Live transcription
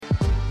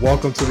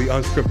Welcome to the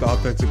Unscripted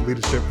Authentic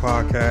Leadership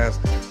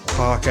Podcast, a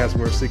podcast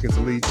where we're seeking to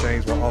lead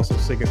change. We're also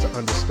seeking to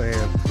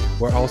understand.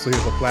 We're also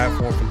here's a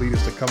platform for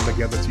leaders to come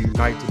together to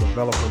unite, to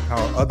develop and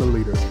empower other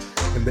leaders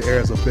in the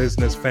areas of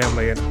business,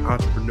 family, and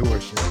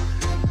entrepreneurship.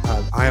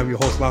 I am your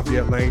host,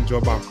 Lafayette Lane,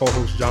 joined by our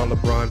co-host, John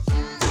LeBrun.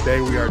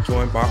 Today, we are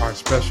joined by our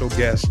special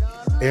guest,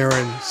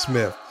 Aaron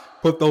Smith.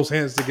 Put those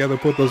hands together,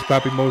 put those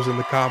clap emojis in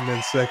the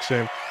comment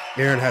section.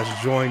 Aaron has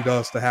joined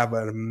us to have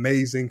an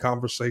amazing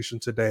conversation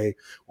today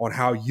on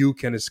how you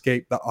can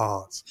escape the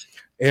odds.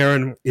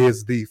 Aaron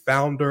is the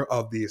founder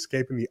of the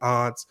Escaping the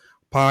Odds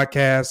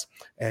podcast,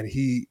 and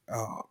he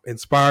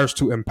inspires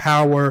to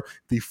empower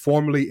the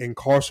formerly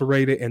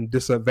incarcerated and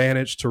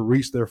disadvantaged to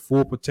reach their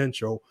full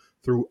potential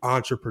through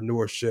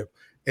entrepreneurship.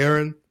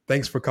 Aaron,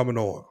 thanks for coming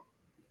on.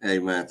 Hey,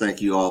 man, thank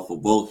you all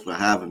for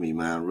having me,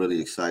 man. I'm really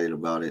excited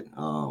about it.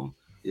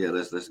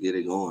 Let's get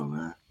it going,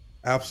 man.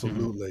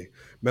 Absolutely.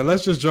 Man,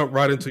 let's just jump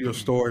right into your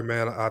story,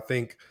 man. I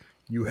think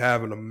you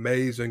have an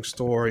amazing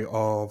story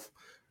of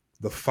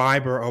the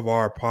fiber of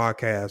our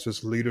podcast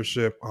is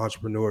leadership,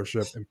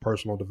 entrepreneurship, and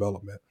personal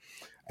development.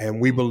 And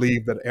we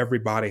believe that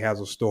everybody has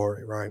a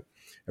story, right?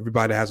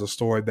 Everybody has a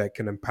story that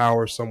can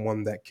empower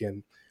someone, that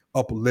can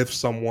uplift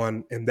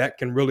someone, and that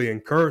can really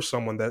encourage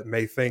someone that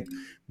may think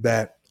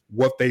that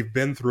what they've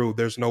been through,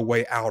 there's no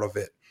way out of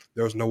it.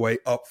 There's no way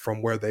up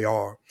from where they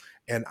are.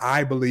 And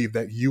I believe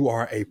that you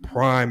are a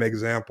prime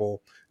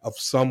example of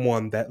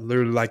someone that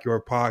literally, like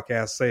your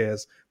podcast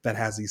says, that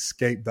has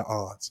escaped the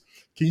odds.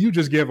 Can you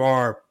just give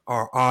our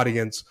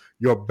audience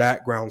your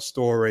background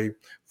story?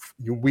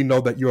 We know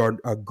that you are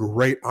a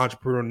great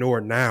entrepreneur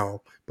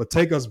now, but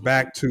take us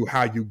back to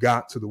how you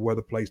got to the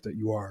weather place that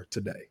you are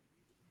today.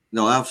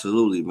 No,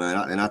 absolutely, man.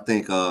 I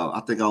think I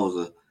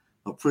was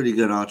a pretty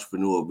good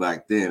entrepreneur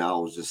back then. I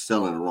was just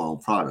selling the wrong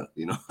product,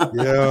 you know.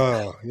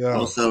 Yeah. I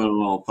was selling the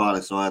wrong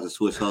product, so I had to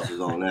switch hustles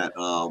on that.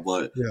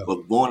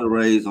 But born and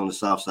raised on the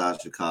south side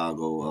of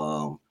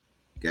Chicago,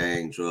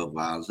 gang, drug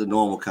violence, the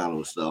normal kind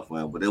of stuff,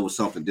 man. But there was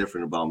something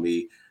different about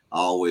me. I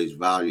always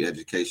valued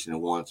education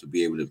and wanted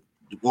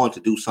to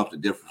do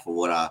something different from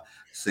what I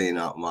seen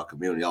out in my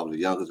community. I was the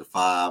youngest of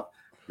five,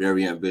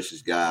 very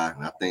ambitious guy,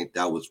 and I think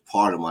that was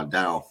part of my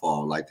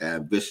downfall. Like the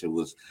ambition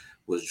was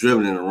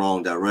driven in the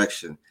wrong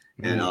direction.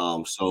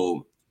 And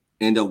so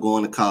end up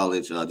going to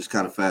college, just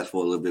kind of fast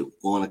forward a little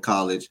bit, going to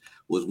college,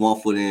 was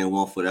 1 foot in,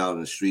 1 foot out in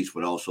the streets,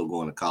 but also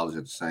going to college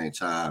at the same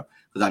time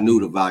because I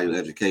knew the value of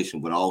education,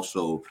 but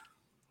also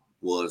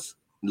was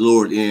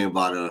lured in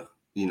by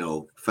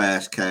the,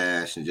 fast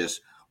cash and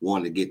just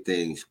wanted to get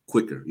things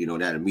quicker,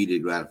 that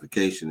immediate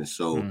gratification. And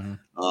so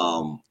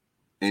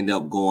end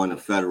up going to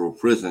federal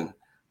prison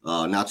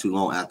not too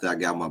long after I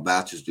got my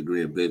bachelor's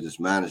degree in business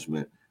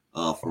management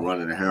for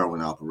running a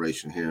heroin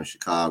operation here in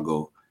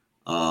Chicago.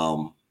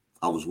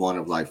 I was one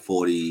of like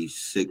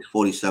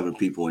 47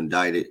 people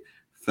indicted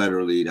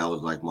federally. That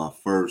was like my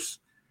first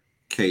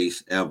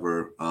case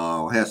ever.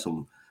 I had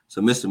some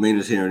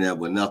misdemeanors here and there,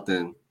 but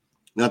nothing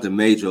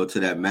major to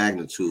that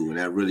magnitude. And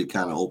that really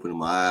kind of opened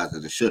my eyes,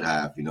 as it should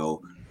have,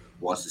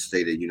 once the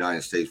state of the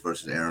United States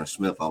versus Aaron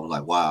Smith, I was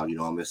like, wow,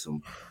 I missed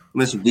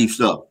some deep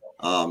stuff.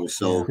 And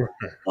so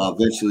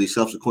eventually,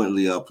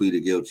 subsequently,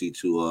 pleaded guilty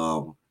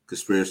to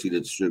conspiracy to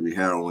distribute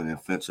heroin and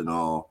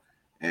fentanyl.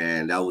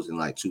 And that was in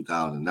like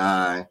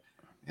 2009.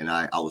 And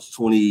I was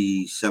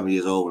 27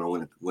 years old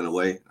when I went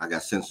away. I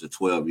got sentenced to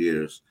 12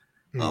 years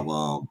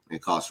of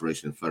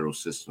incarceration in the federal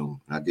system.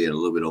 I did a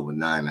little bit over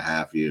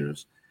 9.5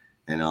 years.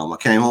 And I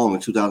came home in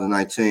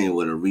 2019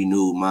 with a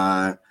renewed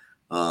mind.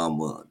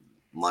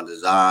 My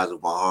desires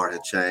of my heart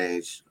had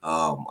changed.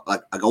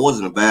 Like I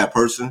wasn't a bad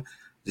person,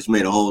 just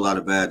made a whole lot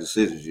of bad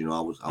decisions. I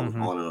was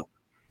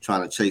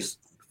trying to chase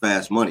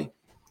fast money.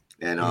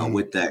 And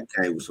with that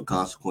came with some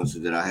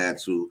consequences that I had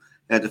to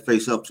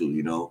face up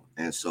to,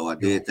 and so I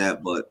did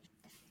that. But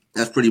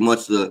that's pretty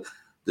much the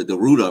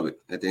root of it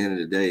at the end of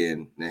the day.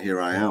 And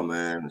here I am,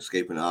 man,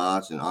 escaping the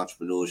odds, and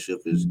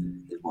entrepreneurship is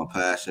my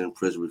passion.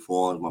 Prison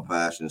reform is my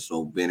passion.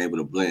 So being able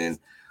to blend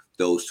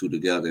those two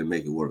together and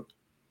make it work.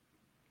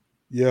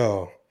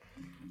 Yeah.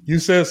 You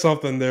said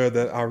something there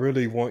that I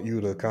really want you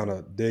to kind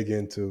of dig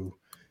into.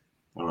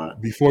 All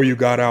right. Before you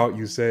got out,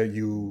 you said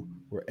you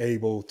were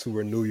able to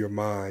renew your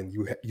mind.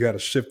 You had a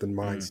shift in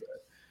mindset.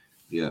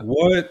 Yeah.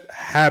 What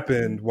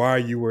happened while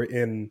you were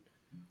in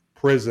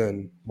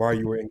prison, while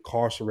you were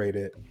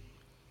incarcerated,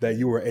 that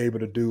you were able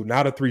to do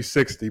not a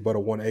 360 but a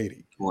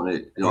 180?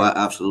 180.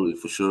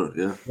 Absolutely, for sure.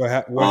 Yeah. What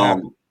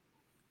happened?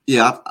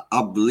 Yeah,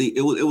 I believe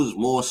it was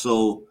more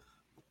so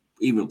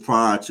even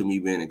prior to me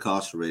being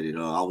incarcerated.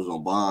 I was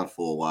on bond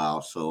for a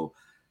while, so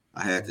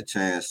I had the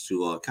chance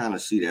to kind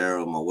of see the error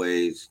of my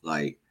ways,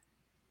 like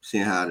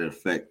seeing how it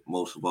affect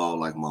most of all,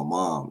 like my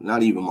mom,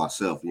 not even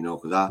myself,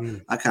 because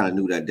I kind of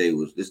knew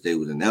this day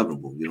was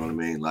inevitable. You know what I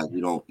mean? Like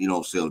you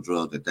don't sell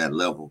drugs at that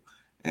level,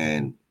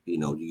 and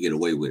you get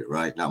away with it,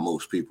 right? Not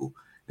most people.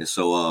 And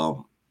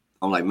so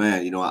I'm like,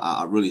 man,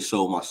 I really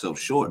sold myself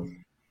short.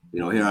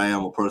 Here I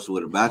am, a person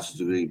with a bachelor's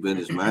degree in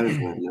business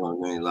management. You know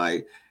what I mean?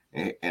 Like,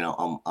 and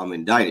I'm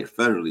indicted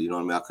federally. You know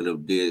what I mean? I could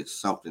have did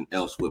something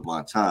else with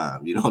my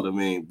time. You know what I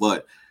mean?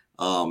 But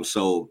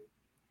so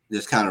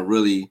just kind of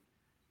really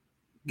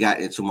got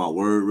into my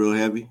word real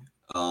heavy.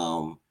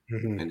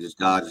 And just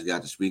God just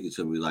got to speaking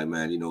to me like,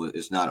 man,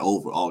 it's not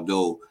over.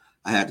 Although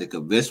I had to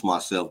convince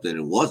myself that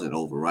it wasn't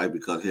over, right?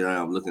 Because here I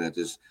am looking at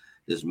this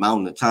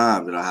mountain of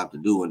time that I have to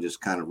do, and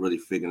just kind of really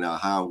figuring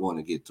out how I'm going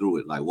to get through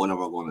it. Like, what am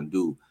I going to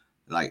do?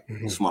 Like,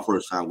 this is my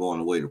first time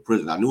going away to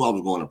prison. I knew I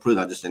was going to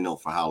prison. I just didn't know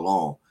for how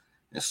long.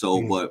 And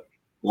so, but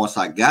once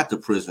I got to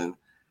prison,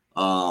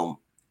 I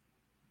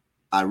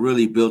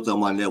really built up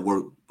my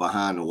network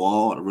behind the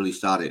wall. I really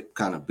started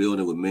kind of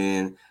building with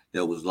men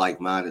that was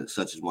like-minded,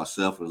 such as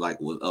myself, and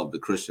was of the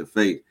Christian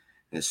faith.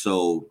 And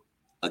so,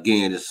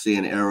 again, just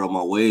seeing the error of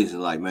my ways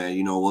and like, man,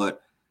 you know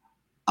what?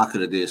 I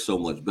could have did so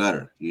much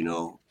better,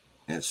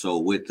 And so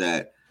with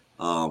that,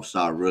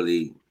 started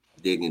really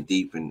digging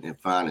deep and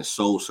finding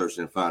soul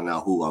searching and finding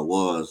out who I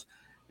was.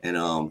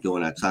 And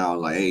during that time, I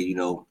was like, hey,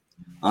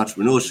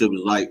 entrepreneurship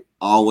is like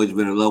always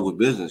been in love with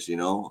business,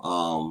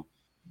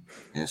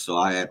 and so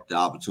I had the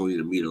opportunity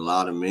to meet a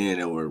lot of men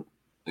that were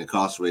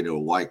incarcerated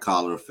or white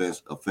collar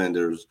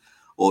offenders,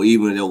 or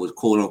even that was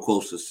quote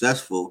unquote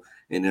successful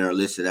in their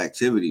illicit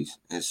activities.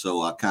 And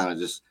so I kind of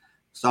just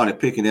started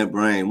picking their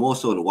brain, more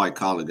so the white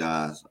collar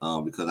guys,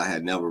 because I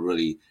had never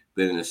really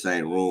been in the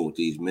same room with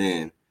these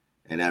men.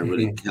 And that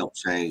really helped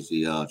change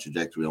the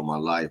trajectory of my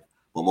life.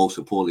 But most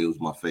importantly, it was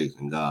my faith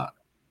in God.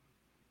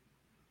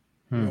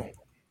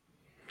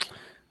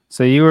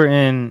 So you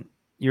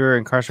were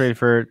incarcerated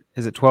for,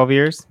 is it 12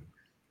 years?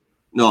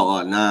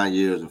 No, 9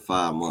 years and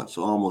 5 months.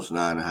 So almost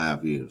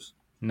 9.5 years.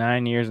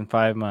 9 years and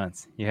 5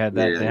 months. You had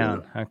that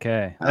down. Yeah.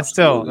 Okay. That's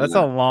Absolutely,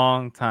 a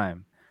long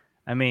time.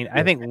 I mean,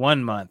 I think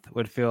 1 month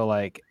would feel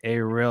like a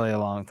really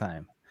long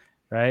time,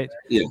 right?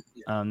 Yeah.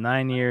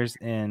 9 years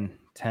and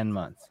 10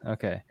 months.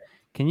 Okay.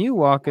 Can you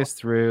walk us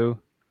through,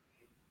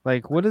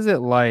 like, what is it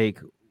like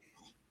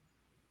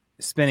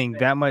spending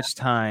that much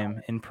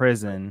time in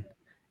prison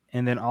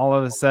and then all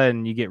of a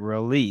sudden you get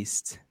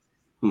released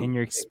and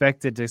you're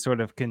expected to sort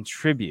of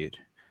contribute?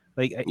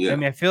 Like, I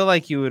mean, I feel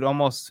like you would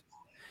almost,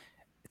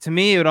 to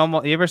me, you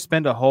ever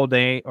spend a whole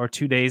day or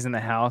 2 days in the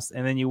house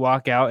and then you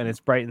walk out and it's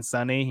bright and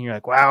sunny and you're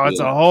like, wow, it's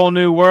a whole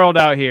new world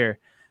out here.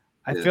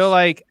 I feel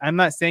like, I'm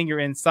not saying you're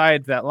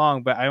inside that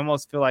long, but I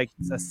almost feel like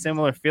a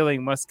similar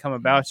feeling must come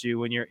about you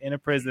when you're in a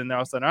prison and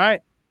all of a sudden, all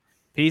right,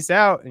 peace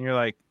out. And you're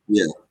like,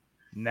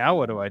 now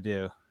what do I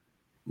do?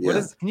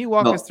 Can you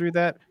walk us through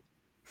that?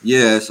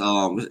 Yes,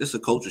 it's a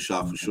culture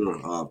shock for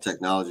sure.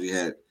 Technology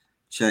had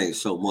changed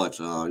so much.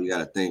 You got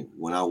to think,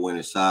 when I went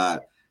inside,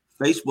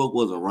 Facebook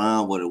was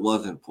around, but it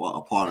wasn't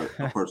a part of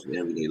a person's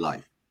everyday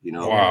life.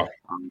 Wow.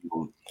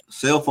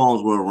 Cell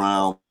phones were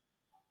around,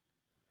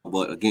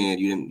 but again,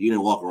 you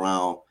didn't walk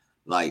around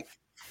like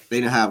they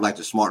didn't have like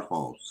the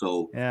smartphones.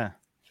 So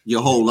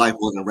your whole life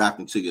wasn't wrapped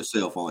into your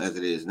cell phone as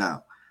it is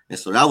now, and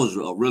so that was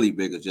a really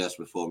big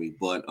adjustment for me.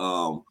 But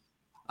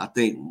I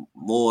think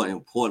more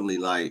importantly,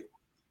 like,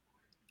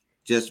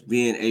 just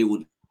being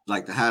able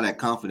like to have that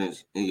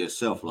confidence in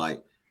yourself.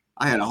 Like,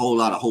 I had a whole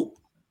lot of hope.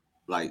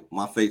 Like,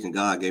 my faith in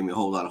God gave me a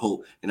whole lot of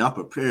hope, and I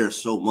prepared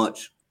so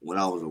much when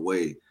I was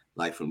away.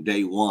 Like, from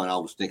day one, I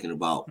was thinking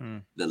about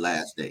the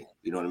last day.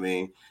 You know what I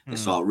mean? And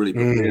so I really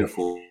prepared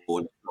for it.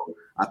 So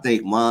I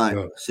think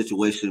my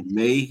situation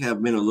may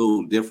have been a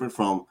little different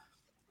from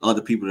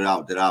other people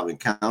that I've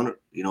encountered.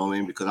 You know what I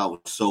mean? Because I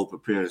was so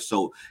prepared.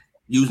 So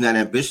using that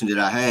ambition that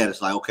I had,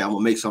 it's like, okay, I'm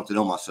gonna make something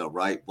of myself,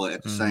 right? But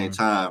at the same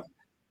time,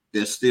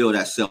 there's still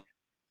that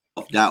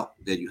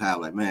self-doubt that you have.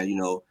 Like, man,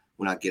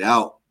 when I get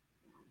out,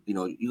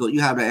 you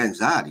have that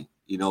anxiety,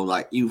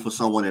 like, even for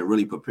someone that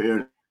really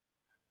prepared.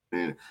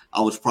 And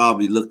I was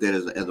probably looked at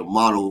as a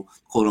model,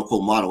 quote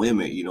unquote model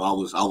inmate. I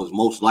was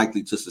most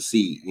likely to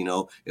succeed,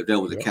 if there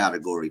was a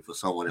category for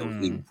someone that was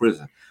leaving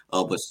prison.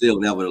 But still,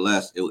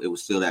 nevertheless, it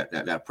was still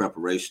that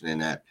preparation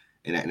and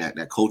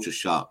that culture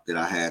shock that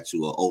I had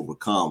to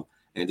overcome.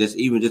 And just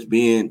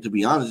being, to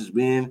be honest, just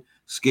being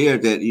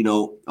scared that,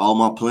 all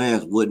my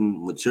plans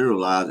wouldn't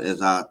materialize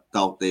as I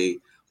thought they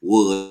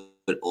would,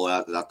 or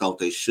as I thought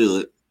they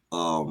should.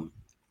 Throughout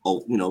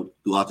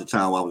the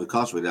time while I was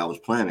incarcerated, I was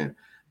planning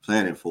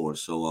for it.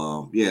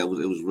 So it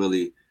was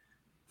really,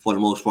 for the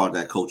most part,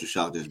 that culture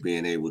shock, just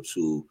being able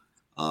to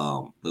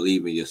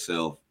believe in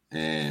yourself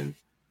and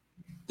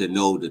to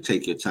know to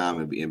take your time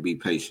and be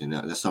patient.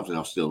 That's something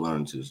I'm still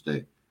learning to this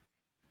day.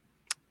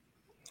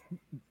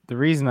 The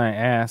reason I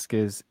ask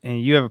is,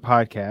 and you have a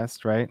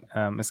podcast, right?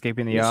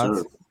 Escaping the Odds.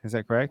 Sir. Is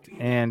that correct?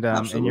 And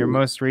in your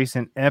most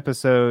recent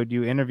episode,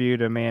 you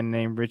interviewed a man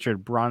named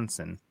Richard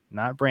Bronson,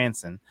 not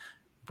Branson,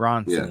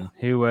 Bronson,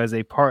 who was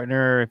a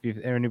partner. If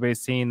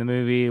anybody's seen the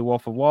movie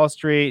Wolf of Wall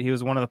Street, he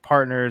was one of the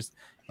partners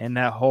in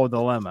that whole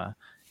dilemma.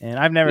 And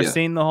I've never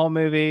seen the whole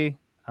movie.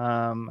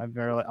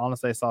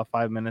 Honestly, I saw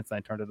 5 minutes and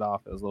I turned it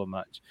off. It was a little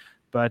much.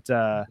 But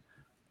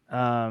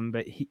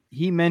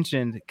he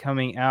mentioned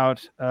coming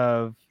out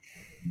of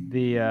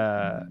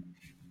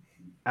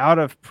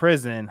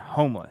prison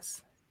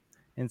homeless.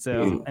 And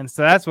so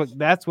that's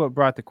what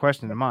brought the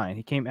question to mind.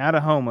 He came out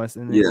of homeless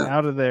and then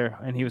out of there,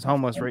 and he was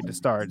homeless right to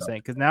start, saying,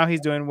 because now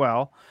he's doing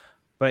well,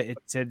 but it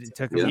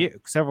took him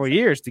several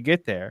years to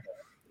get there,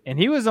 and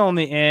he was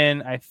only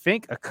in, I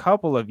think, a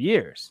couple of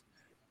years.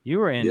 You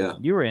were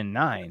in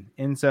 9,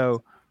 and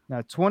so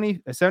now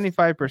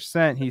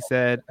 75%, he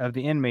said, of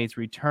the inmates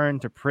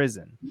returned to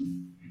prison,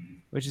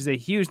 which is a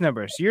huge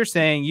number. So you're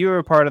saying you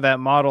were part of that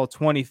model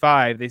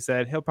 25. They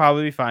said he'll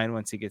probably be fine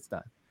once he gets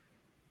done.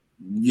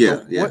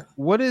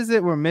 What is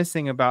it we're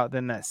missing about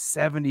then that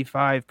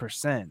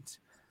 75%?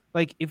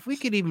 Like, if we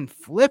could even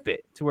flip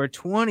it to where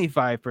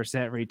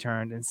 25%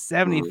 returned and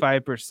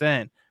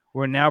 75%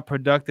 were now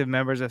productive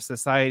members of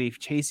society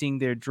chasing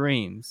their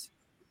dreams.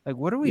 Like,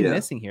 what are we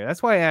missing here?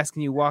 That's why I asked,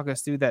 can you walk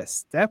us through that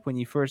step when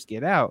you first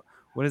get out?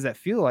 What does that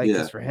feel like?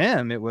 Because for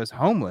him, it was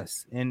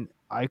homeless. And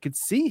I could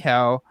see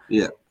how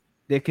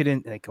they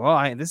couldn't, like,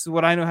 well, this is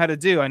what I know how to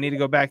do. I need to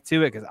go back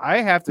to it because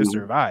I have to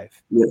survive.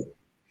 Yeah,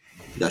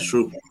 that's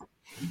true.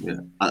 Yeah,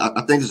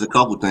 I think there's a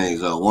couple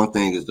things. One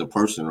thing is the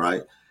person,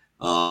 right?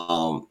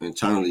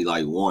 Internally,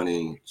 like,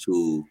 wanting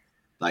to,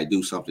 like,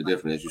 do something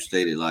different, as you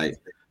stated. Like,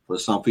 for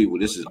some people,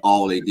 this is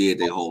all they did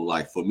their whole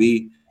life. For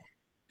me,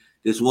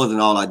 this wasn't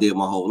all I did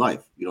my whole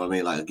life. You know what I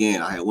mean? Like,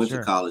 again, I had went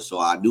to college,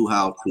 so I knew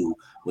how to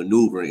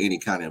maneuver in any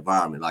kind of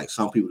environment. Like,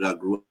 some people that I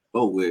grew up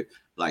with,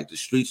 like, the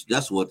streets,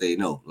 that's what they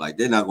know. Like,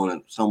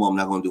 some of them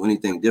not going to do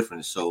anything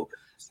different. So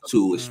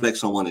to expect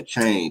someone to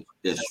change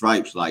their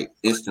stripes, like,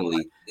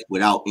 instantly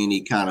without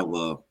any kind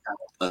of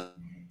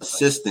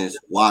assistance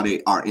while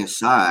they are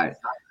inside,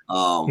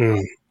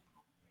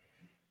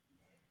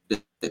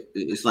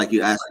 it's like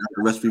you ask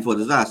the recipe for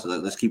disaster.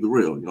 Let's keep it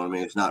real. You know what I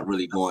mean? It's not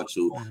really going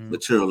to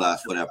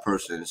materialize for that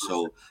person.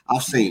 So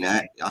I've seen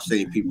that. I've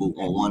seen people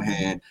on one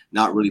hand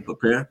not really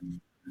prepare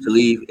to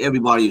leave.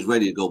 Everybody is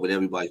ready to go, but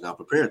everybody's not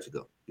prepared to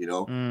go, you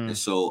know? And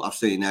so I've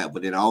seen that.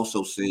 But then I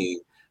also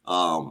seen,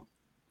 far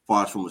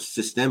as from a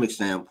systemic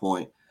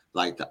standpoint,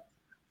 like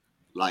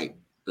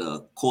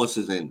the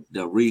courses and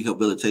the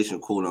rehabilitation,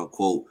 quote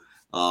unquote,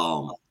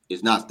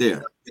 is not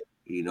there,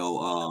 you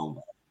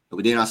know.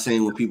 But then I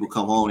seen when people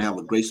come home and have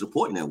a great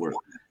support network.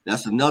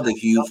 That's another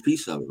huge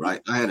piece of it, right?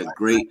 I had a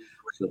great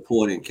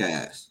supporting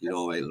cast, you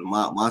know.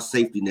 My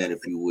safety net,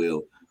 if you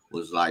will,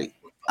 was like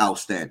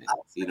outstanding,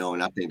 you know,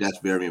 and I think that's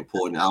very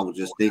important. I was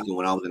just thinking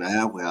when I was in the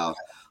halfway house,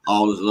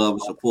 all this love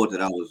and support that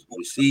I was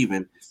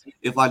receiving,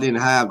 if I didn't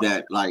have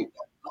that, like,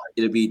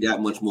 it'd be that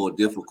much more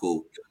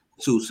difficult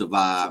to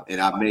survive, and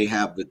I may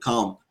have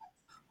become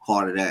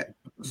part of that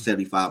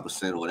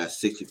 75% or that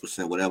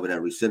 60%, whatever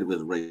that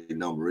recidivism rate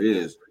number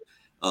is.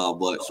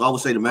 But so I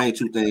would say the main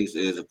two things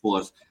is, of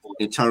course,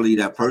 internally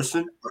that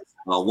person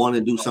want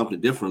to do something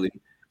differently,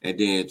 and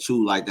then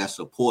two, like that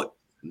support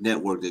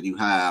network that you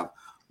have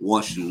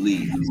once you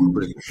leave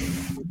prison.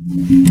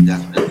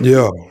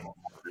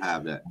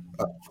 Have that.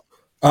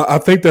 I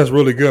think that's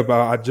really good.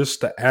 But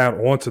just to add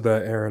on to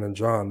that, Aaron and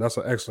John, that's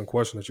an excellent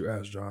question that you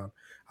asked, John.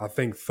 I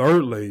think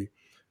thirdly,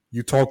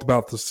 you talked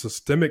about the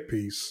systemic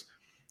piece.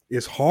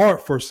 It's hard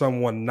for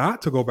someone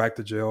not to go back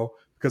to jail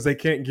because they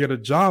can't get a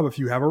job if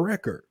you have a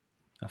record.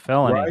 A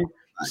felony. Right?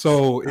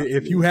 So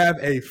if you have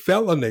a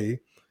felony,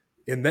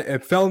 and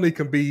that felony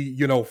can be,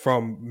 you know,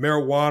 from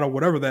marijuana,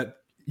 whatever that,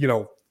 you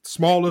know,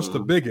 smallest to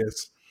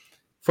biggest,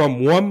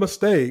 from one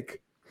mistake,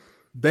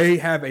 they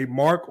have a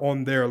mark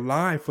on their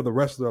life for the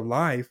rest of their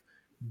life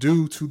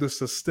due to the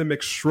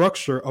systemic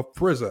structure of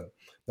prison.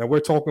 Now we're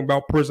talking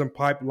about prison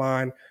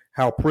pipeline,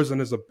 how prison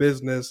is a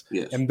business,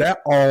 and that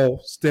all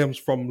stems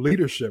from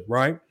leadership,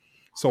 right?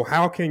 So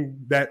how can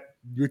that,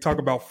 you talk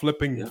about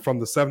flipping from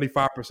the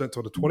 75%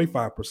 to the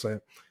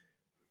 25%.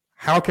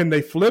 How can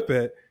they flip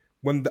it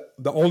when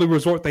the only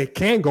resort they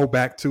can go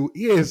back to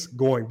is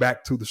going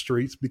back to the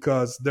streets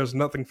because there's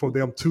nothing for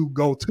them to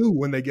go to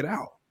when they get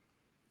out,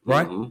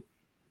 right?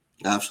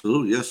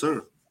 Absolutely. Yes,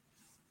 sir.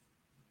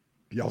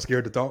 Y'all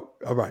scared to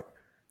talk? All right.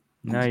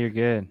 No, you're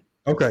good.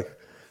 Okay.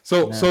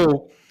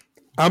 So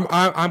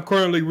I'm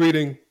currently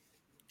reading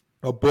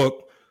a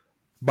book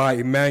by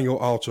Emmanuel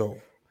Acho.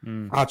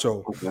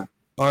 Okay.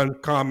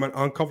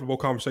 Uncomfortable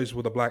Conversations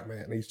with a Black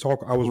Man. And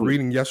I was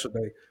reading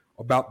yesterday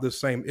about this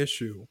same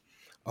issue,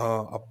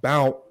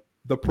 about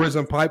the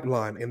prison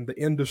pipeline in the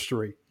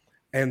industry.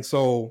 And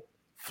so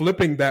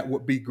flipping that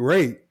would be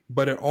great,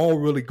 but it all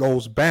really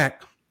goes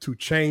back to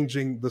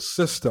changing the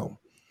system.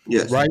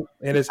 Yes. Right.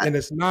 And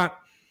it's not,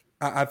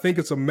 I think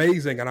it's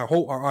amazing, and I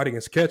hope our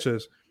audience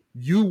catches,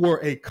 you were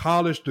a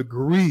college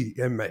degree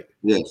inmate.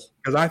 Yes.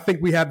 Because I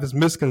think we have this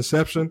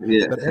misconception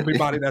that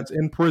everybody that's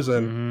in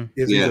prison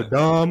is either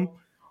dumb,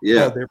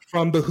 or they're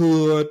from the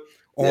hood,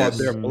 or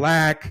they're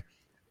black,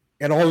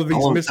 and all of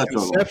these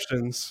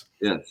misconceptions.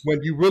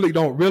 When you really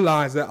don't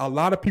realize that a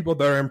lot of people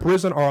that are in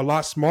prison are a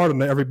lot smarter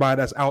than everybody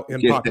that's out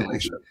in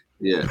population.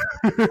 Hey,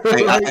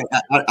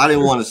 I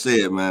didn't want to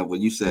say it, man, but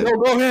you said no,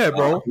 go ahead,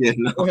 bro.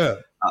 Go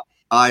ahead.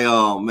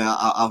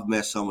 I've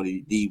met some of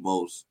the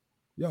most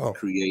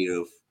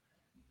creative,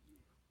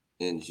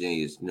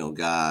 ingenious, you know,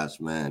 guys,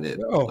 man, that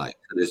like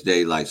to this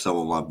day, like some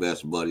of my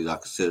best buddies, I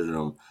consider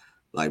them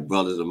like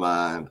brothers of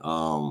mine,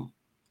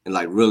 and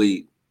like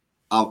really,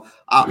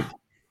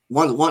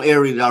 one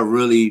area that I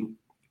really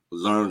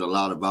learned a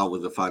lot about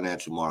was the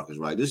financial markets.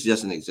 Right, this is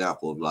just an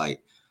example of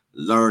like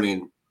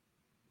learning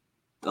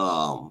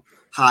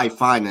high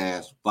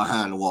finance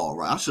behind the wall.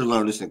 Right, I should have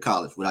learned this in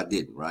college, but I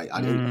didn't. Right,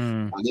 I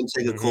didn't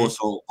take a course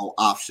on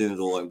options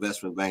or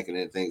investment banking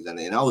and things like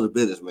that. And I was a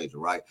business major.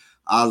 Right,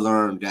 I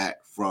learned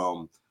that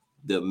from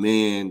the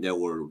men that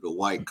were the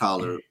white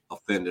collar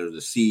offenders,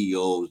 the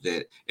CEOs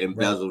that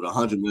embezzled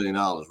 $100 million,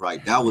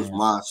 right? That was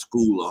my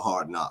school of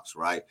hard knocks,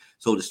 right?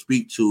 So to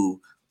speak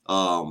to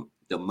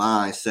the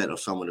mindset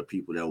of some of the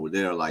people that were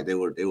there, like they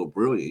were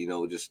brilliant, you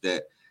know, just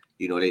that,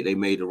 you know, they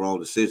made the wrong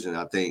decision.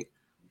 I think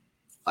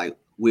like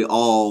we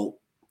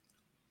all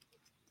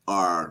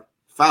are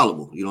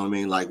fallible, you know what I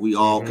mean? Like we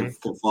all can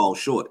fall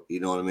short, you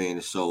know what I mean?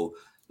 So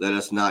let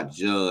us not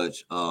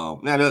judge.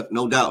 Now,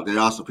 no doubt there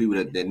are some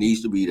people that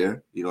needs to be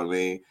there, you know what I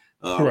mean,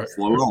 for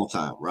a long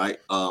time, right?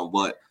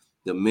 But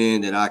the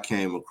men that I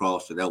came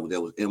across that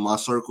was in my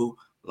circle,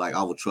 like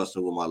I would trust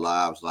them with my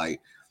lives.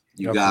 Like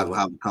you guys will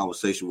have a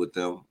conversation with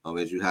them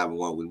as you having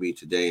one with me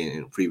today and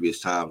in previous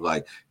times.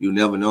 Like you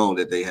never know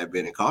that they have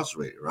been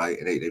incarcerated, right?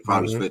 And they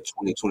probably spent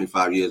 20,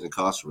 25 years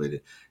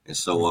incarcerated. And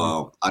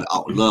so I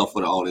would love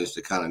for the audience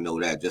to kind of know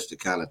that, just to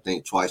kind of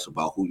think twice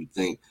about who you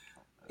think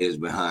is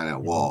behind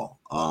that wall.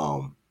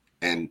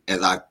 And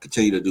as I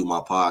continue to do my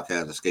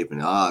podcast, Escaping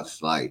the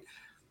Odds, like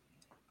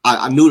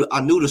I knew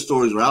the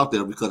stories were out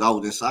there because I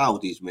was inside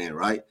with these men,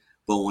 right?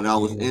 But when I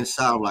was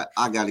inside, I'm like,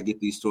 I got to get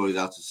these stories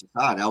out to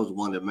society. That was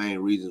one of the main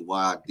reasons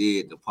why I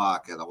did the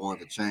podcast. I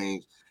wanted to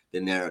change the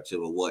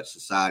narrative of what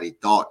society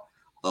thought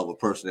of a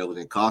person that was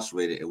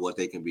incarcerated and what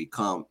they can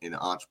become in the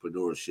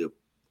entrepreneurship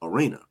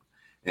arena.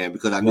 And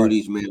because I knew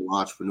these men were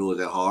entrepreneurs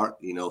at heart,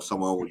 you know,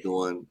 some of them were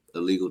doing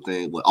illegal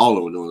things, but all of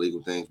them were doing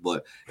illegal things.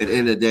 But at the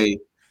end of the day,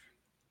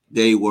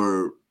 they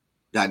were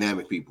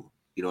dynamic people.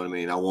 You know what I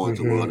mean? I wanted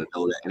the world to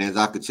know that. And as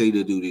I continue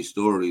to do these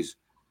stories,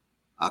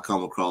 I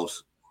come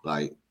across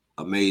like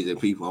amazing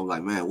people. I'm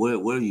like, man,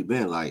 where have you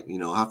been? Like, you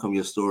know, how come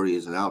your story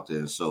isn't out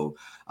there? So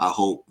I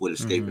hope with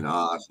Escaping the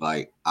Odds,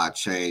 like I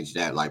changed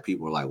that. Like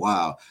people are like,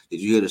 wow,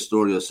 did you hear the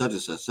story of such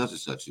and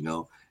such, you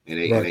know? And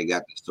they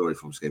got the story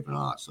from Escaping the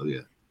Odds. So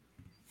yeah.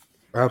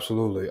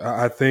 Absolutely.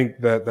 I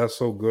think that that's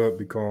so good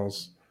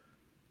because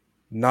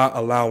not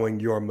allowing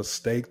your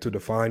mistake to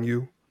define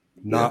you,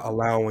 not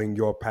allowing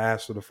your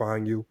past to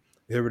define you.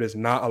 Here it is,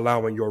 not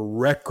allowing your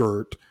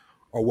record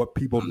or what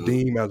people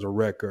deem as a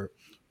record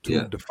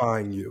to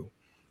define you.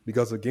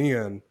 Because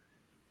again,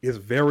 it's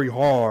very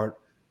hard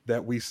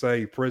that we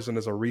say prison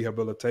is a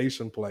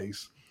rehabilitation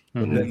place,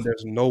 but then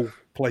there's no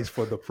place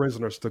for the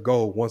prisoners to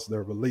go once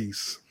they're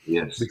released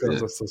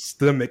because of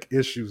systemic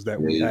issues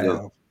that we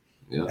have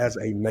as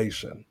a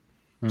nation.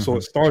 So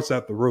it starts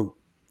at the root,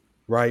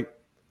 right?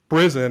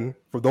 Prison,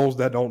 for those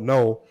that don't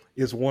know,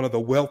 is one of the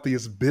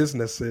wealthiest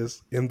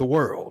businesses in the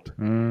world.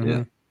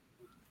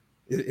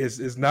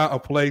 It's not a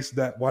place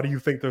that, why do you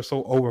think they're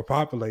so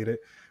overpopulated?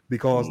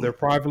 Because they're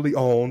privately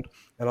owned,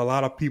 and a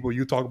lot of people,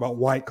 you talk about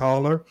white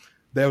collar,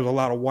 there's a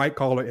lot of white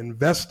collar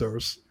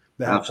investors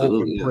that have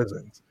opened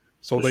prisons.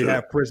 So they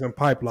have prison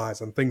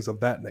pipelines and things of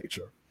that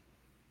nature.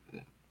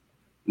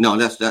 No,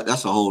 that's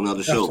a whole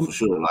nother show for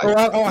sure. Like,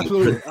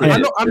 absolutely. I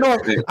know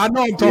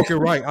I'm talking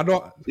right. I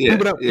know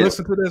people that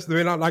listen to this,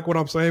 they not like what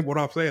I'm saying. What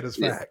I'm saying is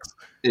facts.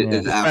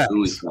 It's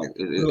absolutely fact.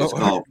 It's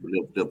called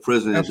the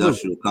prison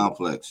industrial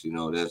complex. You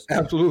know, that's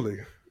absolutely.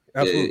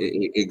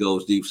 It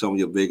goes deep. Some of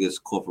your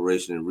biggest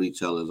corporations and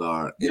retailers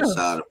are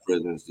inside of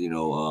prisons. You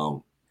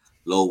know,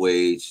 low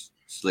wage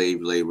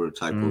slave labor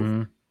type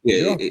of.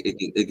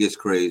 It gets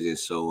crazy.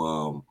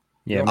 So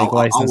make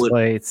license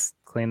plates,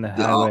 clean the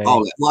highway.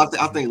 Well,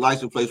 I think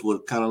license plates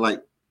was kind of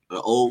like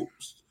the old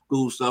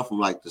school stuff from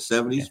like the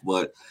 70s,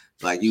 but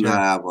like you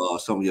have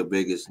some of your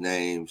biggest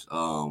names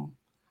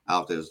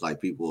out there. It's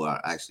like people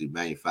are actually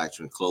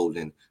manufacturing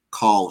clothing.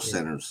 Call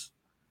centers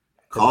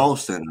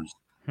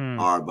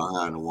are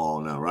behind the wall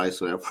now, right?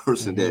 So that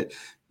person that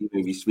you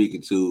may be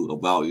speaking to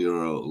about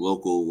your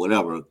local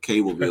whatever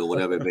cable bill,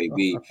 whatever it may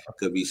be,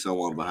 could be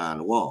someone behind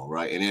the wall,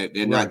 right? And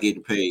they're not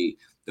getting paid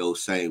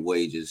those same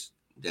wages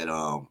that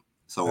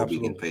someone be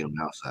getting paid on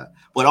the outside.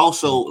 But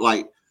also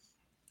like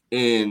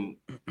in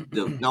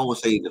the not want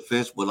to say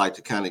defense, but like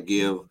to kind of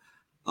give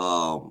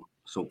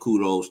some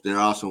kudos. There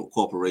are some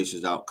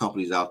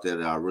companies out there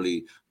that are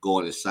really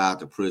going inside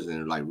the prison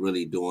and like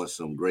really doing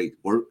some great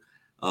work.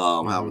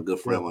 Having a good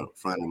friend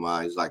of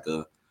mine, he's like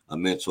a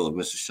mentor of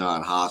Mr.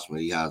 Sean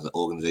Hosman. He has an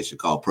organization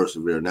called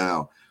Persevere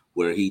Now,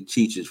 where he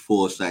teaches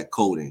full stack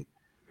coding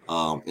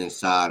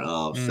inside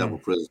of several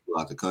prisons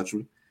throughout the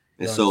country.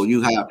 And so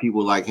you have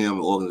people like him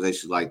and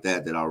organizations like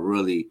that that are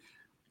really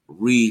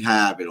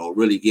rehabbing or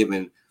really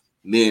giving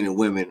men and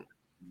women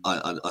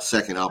a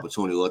second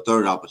opportunity or a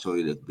third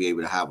opportunity to be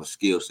able to have a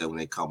skill set when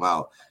they come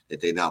out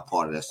that they're not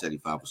part of that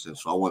 75%.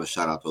 So I want to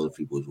shout out to those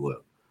people as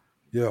well.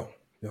 Yeah,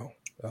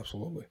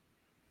 absolutely.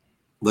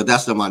 But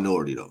that's the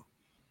minority, though,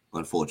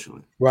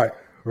 unfortunately. Right.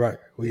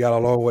 We got a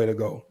long way to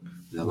go.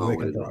 We're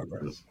making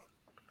progress.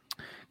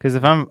 Because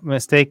if I'm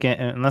mistaken,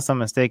 unless I'm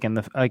mistaken,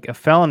 like a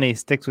felony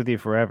sticks with you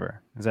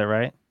forever. Is that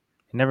right?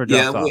 It never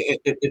drops off.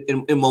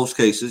 In most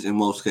cases,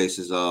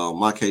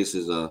 my case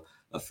is a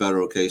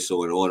federal case.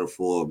 So in order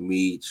for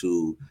me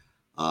to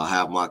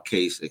have my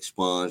case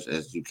expunged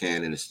as you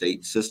can in the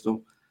state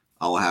system,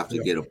 I will have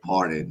to get a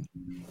pardon,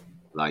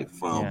 like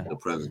from the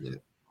president.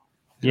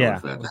 Yeah.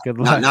 Good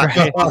luck.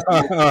 Right?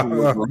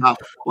 How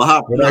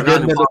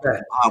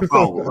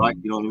probable, right?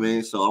 You know what I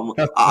mean? So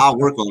I'll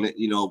work on it,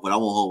 but I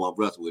won't hold my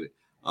breath with it.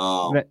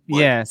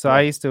 So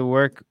I used to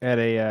work at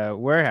a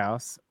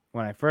warehouse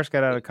when I first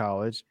got out of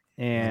college,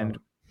 and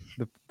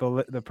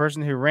the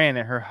person who ran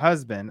it, her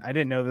husband, I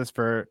didn't know this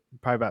for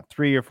probably about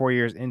 3 or 4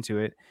 years into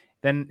it.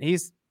 Then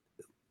he's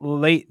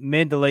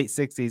mid to late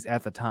 60s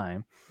at the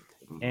time,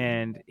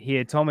 and he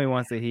had told me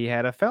once that he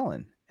had a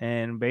felon,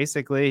 and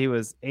basically he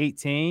was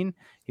 18.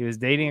 He was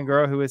dating a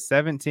girl who was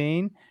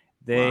 17.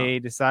 They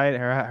decided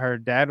her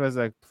dad was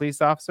a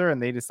police officer, and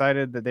they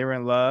decided that they were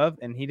in love,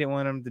 and he didn't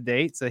want them to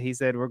date. So he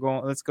said,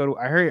 let's go to,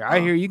 I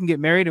hear you can get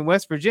married in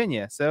West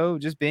Virginia. So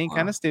just being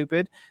kind of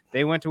stupid,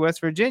 they went to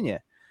West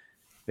Virginia.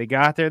 They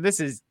got there.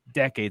 This is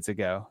decades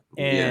ago.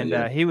 And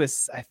he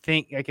was, I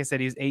think, like I said,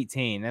 he was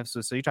 18.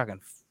 So you're talking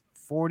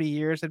 40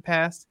 years had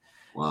passed.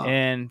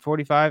 And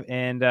 45,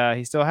 and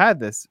he still had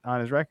this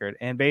on his record.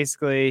 And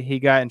basically, he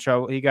got in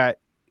trouble. He got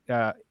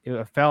a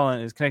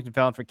convicted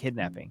felon for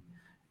kidnapping,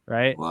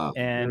 right?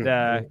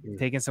 And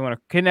taking someone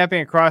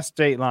kidnapping across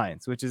state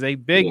lines, which is a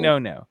big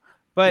no-no.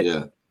 But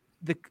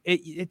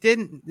it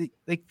didn't,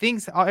 like,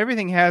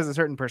 everything has a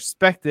certain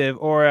perspective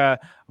or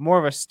more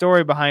of a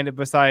story behind it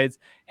besides,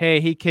 hey,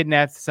 he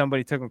kidnapped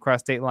somebody, took him across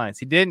state lines.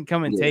 He didn't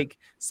come and take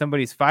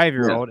somebody's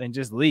 5-year-old and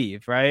just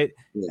leave, right?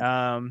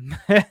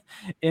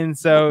 And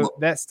so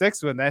that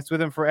sticks with him. That's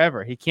with him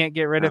forever. He can't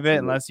get rid of it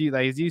unless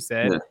as you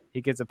said,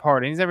 he gets a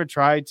pardon. He's never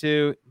tried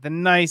to.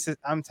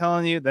 I'm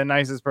telling you, the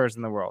nicest person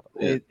in the world.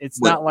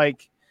 It's not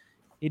like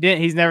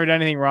he's never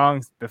done anything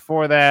wrong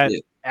before that.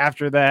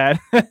 After that,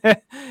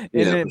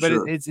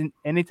 it's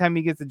anytime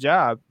he gets a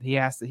job,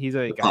 he's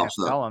like, I have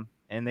to tell him,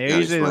 and they're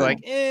usually like,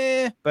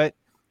 but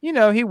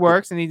he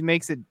works and he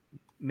makes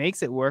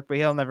it work, but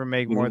he'll never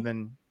make more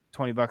than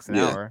 $20 an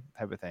hour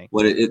type of thing.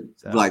 But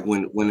like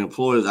when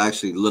employers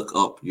actually look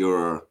up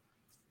your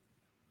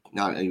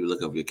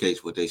case,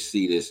 but they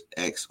see this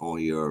X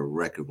on your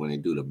record when they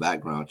do the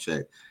background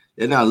check.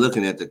 They're not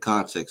looking at the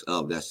context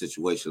of that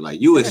situation. Like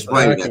you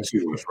explained that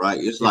to us, right?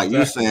 It's like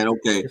you're saying,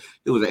 okay,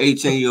 it was an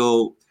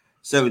 18-year-old,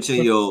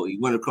 17-year-old. He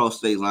went across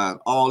state line.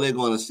 All they're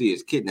going to see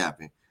is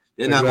kidnapping.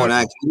 They're not going to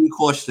ask any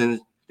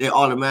questions. They're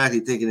automatically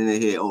thinking in their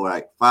head, all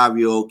right,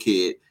 5-year-old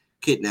kid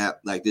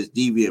kidnapped like this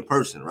deviant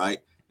person, right?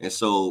 And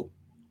so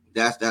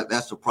that's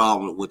the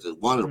problem with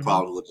one of the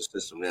problems with the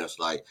system. There, it's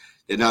like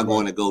they're not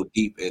going to go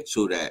deep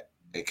into that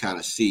and kind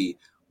of see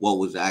what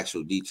was the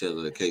actual details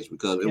of the case,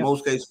 because in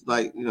most cases,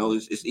 like,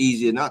 it's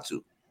easier not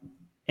to.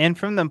 And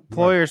from the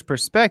employer's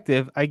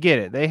perspective, I get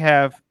it. They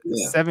have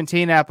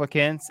 17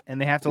 applicants, and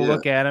they have to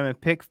look at them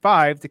and pick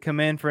 5 to come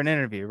in for an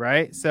interview,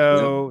 right?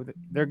 So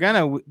they're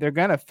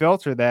gonna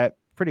filter that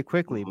pretty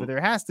quickly, but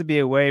there has to be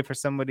a way for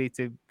somebody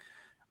to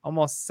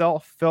almost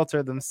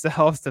self-filter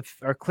themselves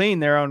or clean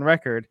their own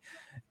record.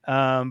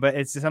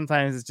 But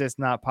sometimes it's just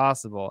not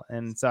possible.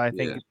 And so I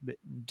think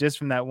just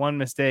from that one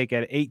mistake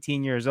at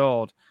 18 years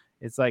old,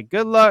 it's like,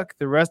 good luck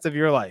the rest of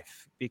your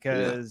life,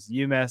 because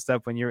you messed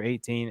up when you were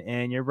 18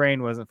 and your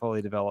brain wasn't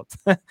fully developed.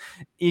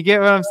 You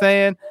get what I'm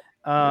saying?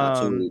 I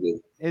totally do.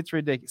 It's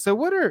ridiculous.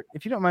 So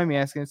if you don't mind me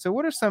asking,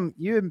 what are some,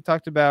 you had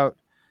talked about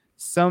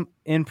some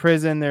in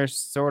prison, there's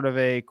sort of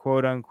a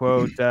quote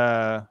unquote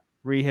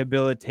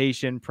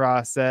rehabilitation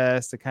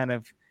process to kind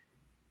of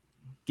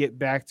get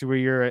back to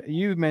where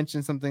you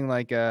mentioned something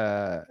like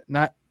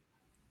not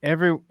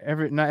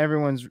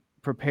everyone's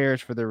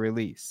prepared for the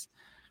release.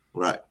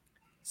 Right.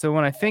 So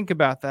when I think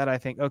about that, I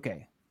think,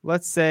 okay,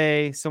 let's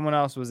say someone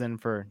else was in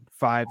for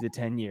 5 to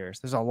 10 years.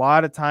 There's a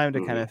lot of time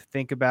to kind of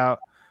think about,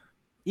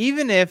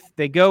 even if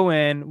they go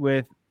in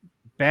with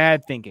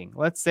bad thinking.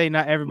 Let's say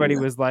not everybody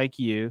was like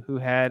you, who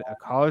had a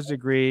college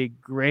degree,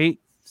 great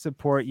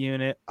support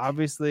unit.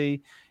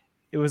 Obviously,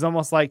 it was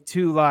almost like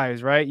 2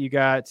 lives, right? You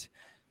got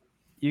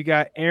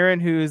Aaron,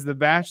 who's the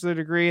bachelor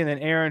degree, and then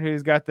Aaron,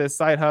 who's got this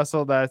side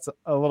hustle that's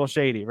a little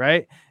shady,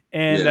 right?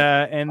 And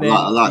then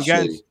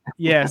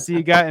so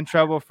you got in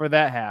trouble for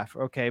that half.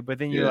 Okay. But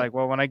then you're like,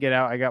 well, when I get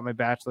out, I got my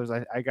bachelor's,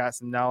 I got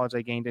some knowledge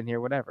I gained in here,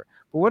 whatever.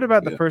 But what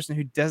about the person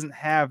who doesn't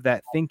have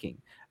that thinking?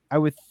 I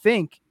would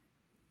think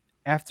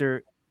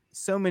after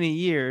so many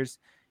years,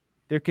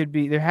 there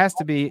has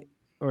to be,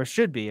 or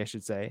should be, I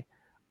should say,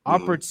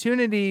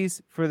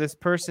 opportunities for this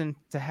person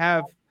to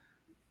have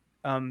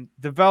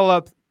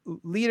developed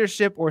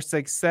leadership or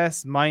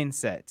success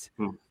mindset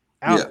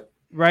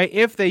right?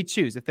 If they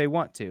choose, if they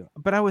want to.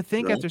 But I would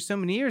think after so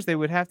many years, they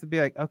would have to be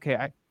like,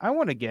 okay, I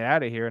want to get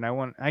out of here.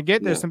 And I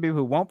get there's some people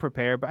who won't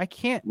prepare, but I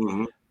can't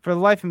for the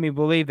life of me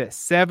believe that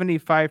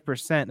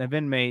 75% of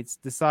inmates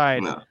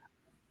decide,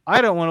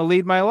 I don't want to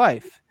lead my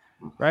life.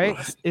 Right?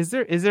 Is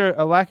there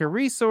a lack of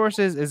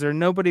resources? Is there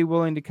nobody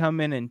willing to come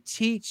in and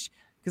teach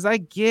because I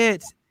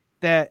get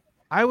that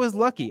I was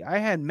lucky. I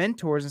had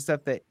mentors and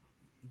stuff that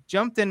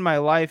jumped in my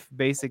life.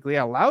 Basically,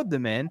 I allowed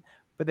them in,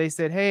 but they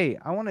said, "Hey,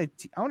 I want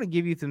to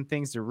give you some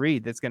things to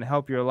read that's going to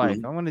help your life.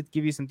 I want to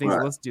give you some things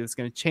to listen to. It's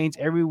going to change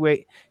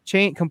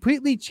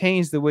completely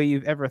change the way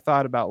you've ever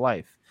thought about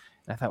life."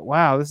 And I thought,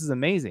 "Wow, this is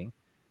amazing."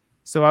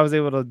 So I was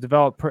able to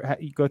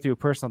go through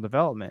personal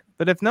development.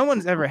 But if no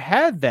one's ever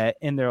had that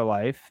in their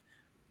life,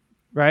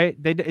 right?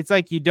 It's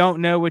like you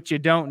don't know what you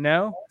don't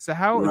know. So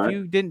if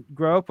you didn't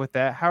grow up with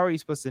that, how are you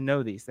supposed to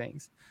know these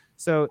things?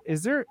 So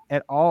is there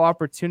at all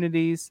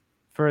opportunities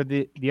for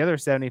the other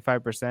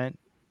 75%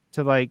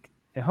 to I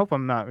hope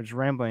I'm not just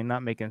rambling,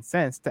 not making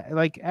sense, to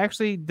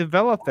actually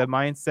develop the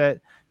mindset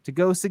to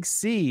go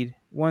succeed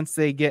once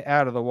they get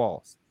out of the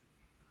walls?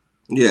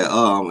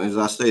 Yeah, as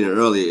I stated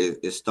earlier,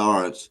 it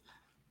starts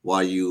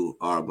while you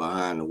are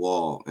behind the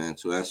wall. And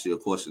to answer your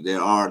question,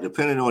 there are,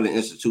 depending on the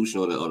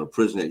institution or the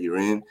prison that you're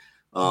in,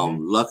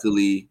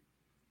 luckily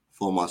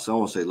for myself, I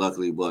won't say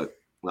luckily, but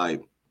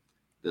like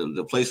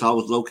the place I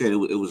was located,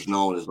 it was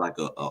known as like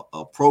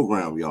a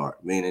program yard,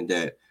 meaning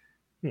that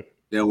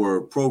there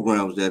were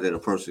programs that a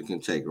person can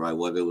take, right?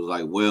 Whether it was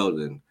like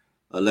welding,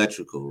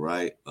 electrical,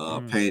 right?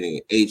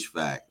 Painting,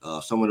 HVAC,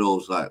 some of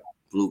those like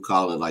blue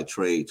collar, like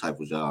trade type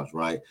of jobs,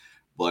 right?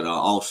 But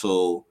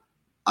also,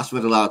 I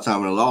spent a lot of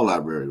time in the law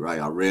library, right?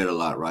 I read a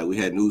lot, right? We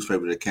had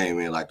newspapers that came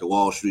in, like the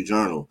Wall Street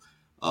Journal.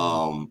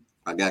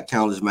 I got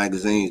countless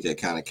magazines that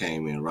kind of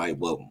came in, right?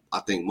 But I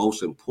think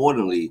most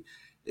importantly,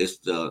 it's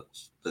the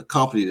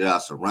company that I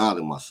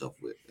surrounded myself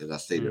with, as I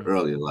stated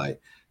earlier. Like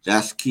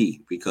that's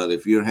key, because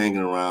if you're hanging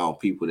around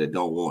people that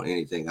don't want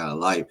anything out of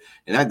life,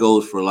 and that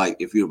goes for like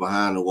if you're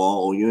behind the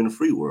wall or you're in the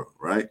free world,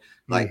 right?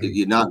 Like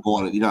you're not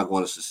going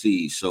to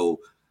succeed. So,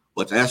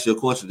 but to answer your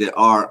question, there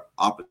are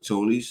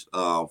opportunities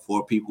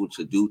for people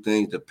to do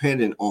things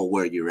depending on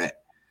where you're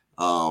at.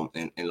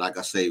 And like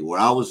I say, where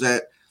I was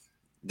at,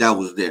 that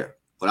was there.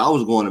 But I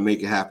was going to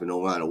make it happen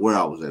no matter where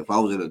I was at. If I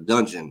was in a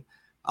dungeon,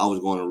 I was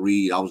going to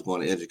read. I was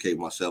going to educate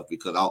myself,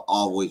 because I've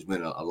always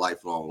been a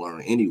lifelong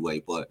learner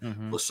anyway. But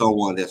for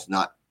someone that's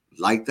not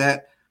like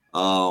that,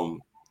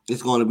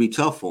 it's going to be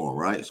tough for them,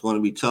 right? It's going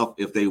to be tough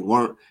if they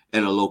weren't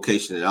at a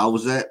location that I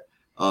was at,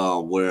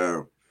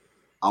 where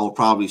I would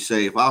probably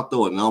say, if I'll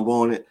throw a number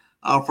on it,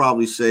 I'll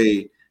probably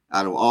say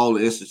out of all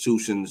the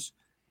institutions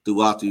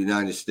throughout the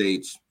United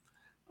States,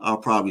 I'll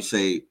probably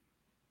say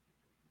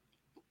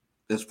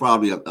there's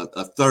probably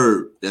a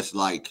third that's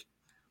like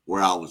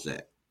where I was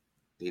at.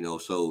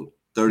 So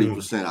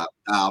 30% out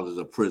of thousands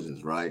of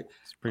prisons, right?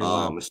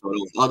 And so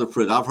those other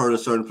prisons, I've heard of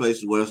certain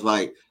places where it's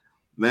like,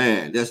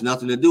 man, there's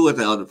nothing to do with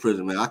that other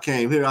prison, man. I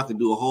came here, I can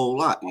do a whole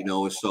lot,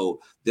 and so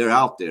they're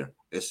out there.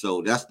 And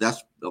so that's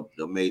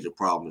the major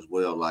problem as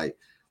well, like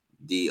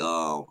the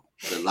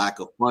lack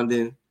of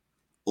funding,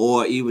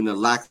 or even the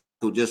lack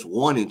of just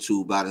wanting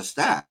to by the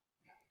staff.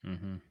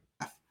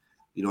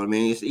 You know what I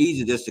mean? It's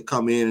easy just to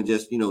come in and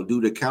just,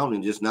 do the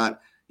counting, just not,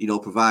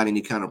 provide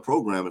any kind of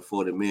programming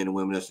for the men and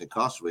women that's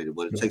incarcerated.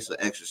 But it takes an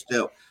extra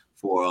step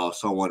for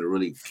someone to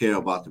really care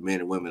about the men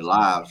and women's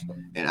lives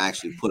and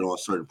actually put on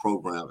certain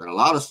programs. And a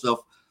lot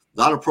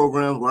of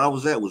programs where I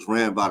was at was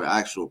ran by the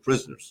actual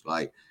prisoners,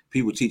 like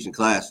people teaching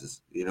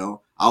classes.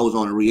 I was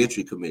on a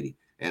reentry committee,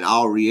 and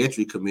our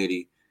reentry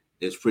committee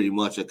is pretty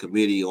much a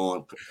committee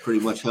on pretty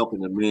much helping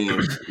the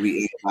men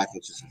re-enter back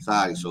into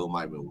society. So it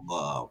might be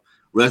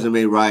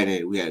resume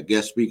writing. We had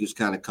guest speakers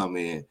kind of come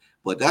in,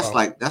 but that's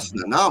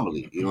an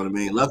anomaly. You know what I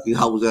mean? Luckily,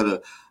 I was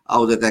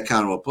at that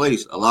kind of a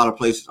place. A lot of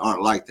places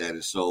aren't like that,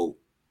 and so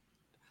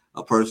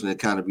a person that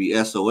kind of be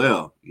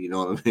SOL. You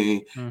know what I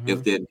mean?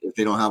 If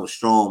they don't have a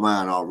strong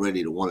mind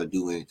already to want to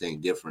do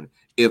anything different,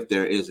 if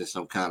there isn't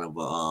some kind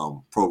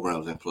of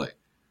programs in play.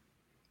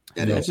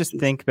 I just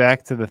think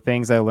back to the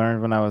things I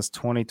learned when I was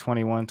 20,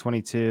 21,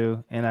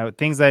 22, and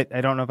things that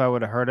I don't know if I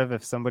would have heard of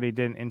if somebody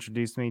didn't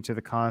introduce me to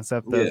the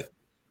concept of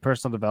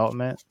personal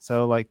development.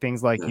 So like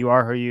things like you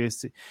are who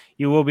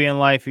you will be in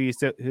life, who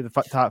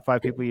the top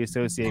 5 people you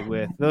associate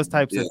with, those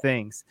types of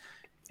things.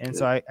 And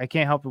so I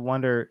can't help but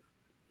wonder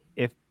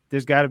if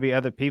there's got to be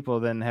other people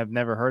that have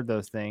never heard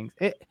those things.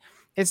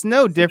 It's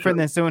no different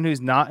than someone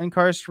who's not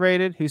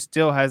incarcerated who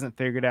still hasn't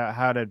figured out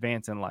how to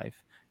advance in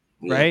life,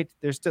 right?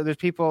 There's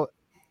people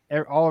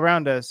all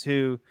around us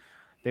who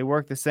they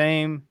work the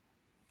same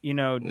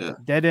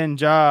dead end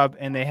job,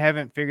 and they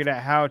haven't figured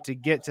out how to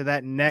get to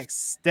that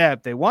next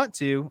step. They want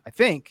to, I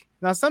think.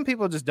 Now, some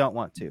people just don't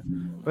want to,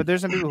 but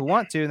there's some people who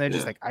want to, and they're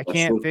just like, I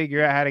can't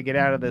figure out how to get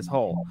out of this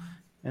hole.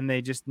 And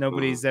they just,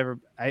 nobody's ever,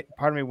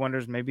 part of me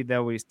wonders, maybe they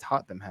always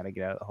taught them how to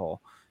get out of the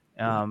hole.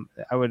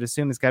 I would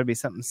assume it's got to be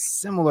something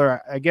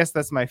similar. I guess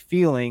that's my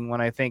feeling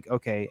when I think,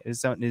 okay,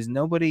 is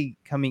nobody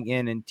coming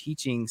in and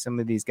teaching some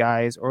of these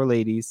guys or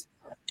ladies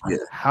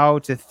how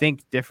to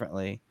think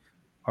differently?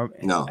 Or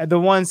the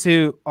ones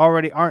who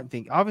already aren't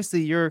thinking.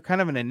 Obviously, you're kind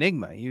of an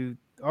enigma. You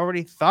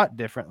already thought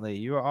differently.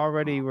 You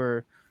already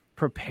were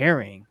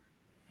preparing.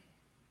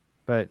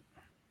 But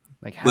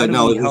like, how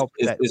do we help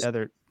that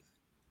other?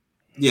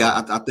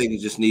 Yeah, I think it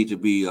just needs to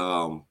be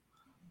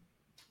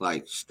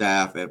like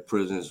staff at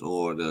prisons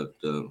or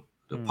the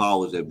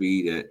powers that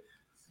be that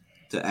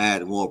to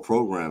add more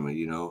programming,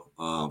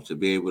 to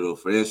be able to,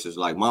 for instance,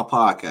 like my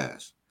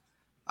podcast,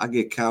 I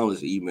get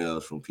countless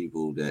emails from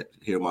people that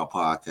hear my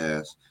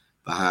podcast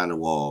behind the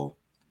wall.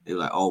 They're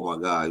like, oh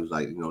my God, it was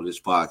like, this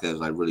podcast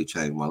like really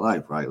changed my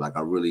life, right? Like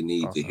I really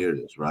need to hear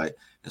this, right?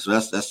 And so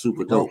that's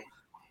super dope.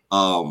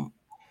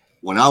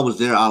 When I was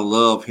there, I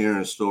love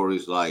hearing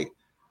stories like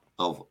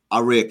I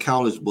read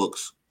countless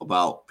books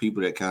about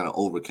people that kind of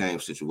overcame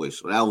situations.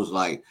 So that was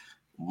like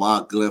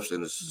my glimpse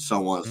into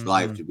someone's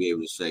life to be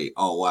able to say,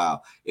 oh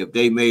wow, if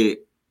they made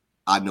it,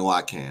 I know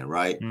I can,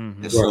 right?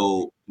 And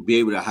so be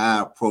able to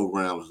have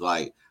programs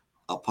like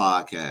a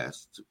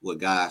podcast where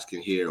guys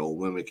can hear or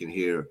women can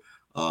hear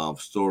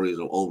stories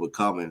of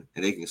overcoming,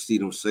 and they can see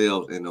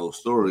themselves in those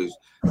stories.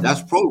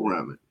 That's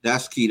programming.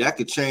 That's key. That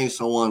could change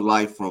someone's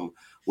life from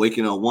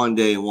waking up one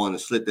day and wanting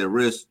to slit their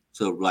wrist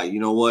to like, you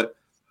know what?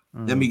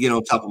 Let me get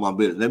on top of my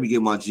business. Let me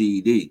get my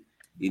GED.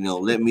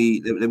 Let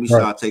me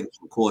start taking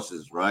some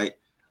courses, right?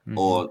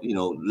 Or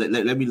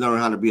let me learn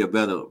how to be a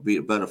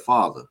better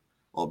father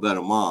or a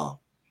better mom.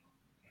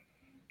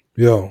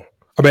 Yeah,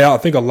 I mean, I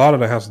think a lot of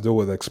that has to do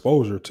with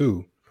exposure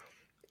too.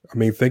 I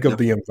mean, think of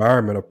the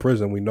environment of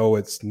prison. We know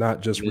it's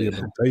not just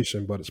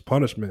rehabilitation, but it's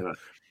punishment. Right.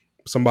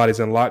 Somebody's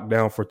in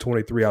lockdown for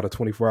 23 out of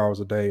 24 hours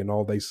a day, and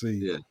all they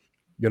see,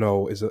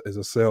 is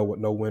a cell with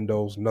no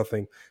windows,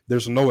 nothing.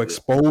 There's no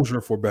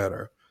exposure for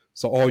better.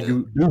 So all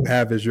you do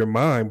have is your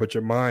mind, but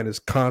your mind is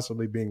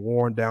constantly being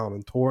worn down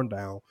and torn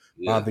down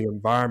by the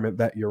environment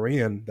that you're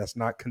in that's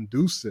not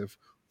conducive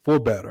for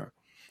better.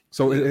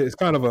 So it's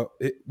kind of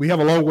we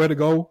have a long way to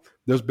go.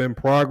 There's been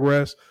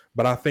progress,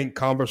 but I think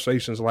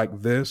conversations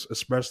like this,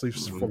 especially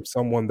from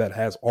someone that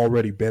has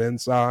already been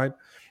inside,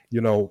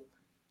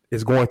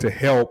 is going to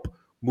help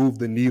move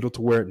the needle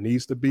to where it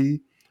needs to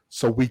be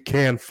so we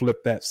can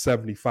flip that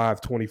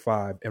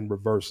 75-25 and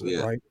reverse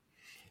it, right?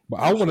 But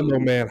I want to know,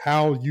 man,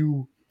 how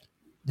you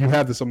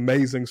have this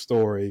amazing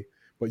story,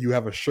 but you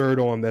have a shirt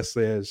on that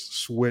says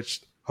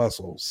Switched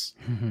Hustles.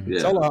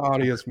 Tell our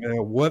audience,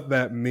 man, what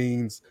that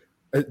means.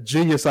 A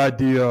genius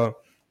idea.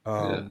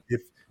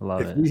 If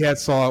we had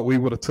saw it, we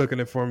would have taken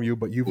it from you,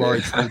 but you've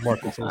already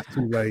trademarked it, so it's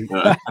too late.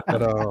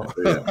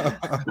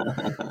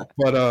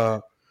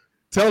 But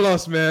tell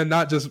us, man,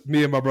 not just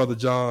me and my brother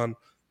John,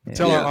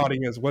 tell our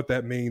audience what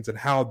that means and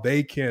how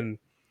they can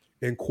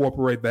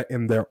incorporate that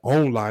in their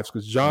own lives.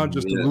 Because John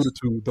just alluded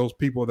to those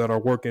people that are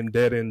working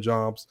dead-end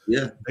jobs.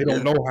 They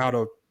don't know how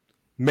to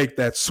make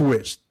that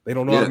switch. They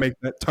don't know how to make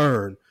that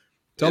turn.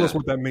 Tell us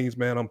what that means,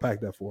 man.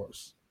 Unpack that for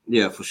us.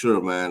 Yeah, for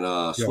sure,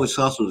 man. Switch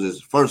hustles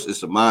is first,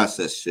 it's a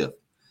mindset shift.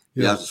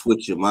 You have to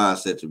switch your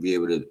mindset to be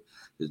able to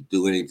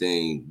do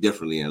anything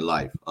differently in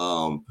life.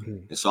 And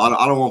so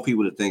I don't want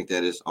people to think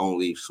that it's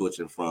only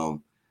switching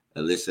from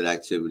illicit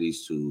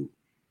activities to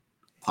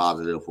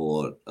positive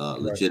or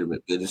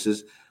legitimate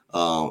businesses.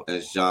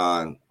 As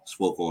John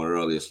spoke on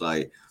earlier, it's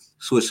like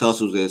Switch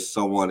Hustles is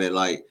someone that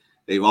like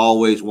they've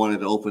always wanted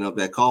to open up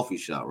that coffee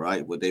shop,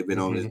 right? But they've been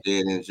on this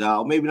dead end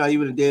job, maybe not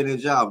even a dead end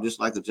job, just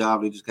like a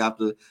job they just have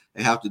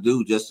to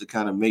do just to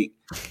kind of make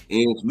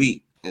ends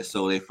meet. And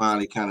so they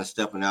finally kind of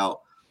stepping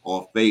out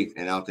on faith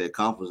and out their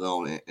comfort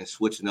zone and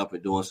switching up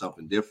and doing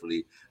something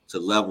differently to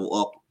level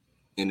up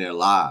in their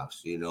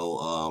lives,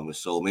 and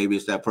so maybe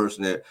it's that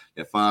person that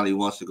finally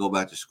wants to go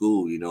back to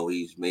school,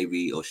 he's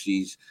maybe or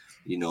she's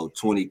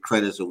 20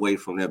 credits away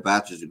from their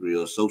bachelor's degree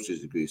or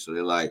associate's degree. So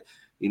they're like,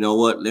 you know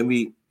what, let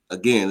me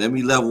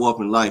level up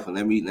in life and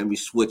let me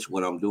switch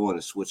what I'm doing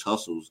and switch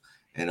hustles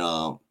and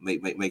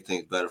make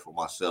things better for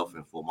myself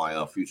and for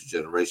my future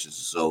generations.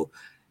 So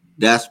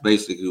that's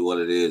basically what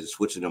it is,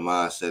 switching the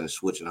mindset and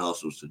switching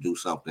hustles to do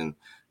something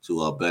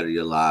to better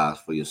your lives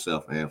for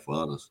yourself and for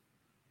others.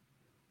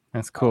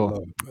 That's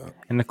cool.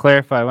 And to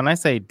clarify, when I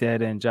say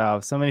dead end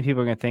job, so many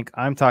people are going to think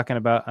I'm talking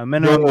about a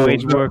minimum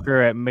wage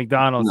worker at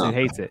McDonald's who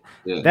hates it.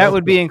 That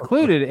would be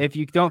included if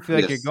you don't feel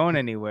like you're going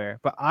anywhere.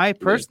 But I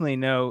personally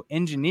know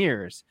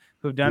engineers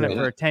who've done it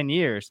for 10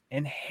 years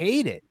and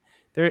hate it.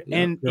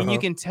 And you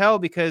can tell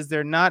because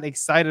they're not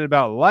excited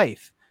about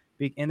life.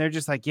 And they're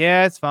just like,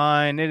 yeah, it's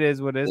fine. It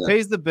is what it is.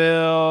 Pays the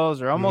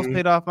bills or almost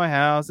paid off my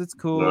house. It's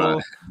cool.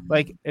 Right.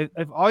 Like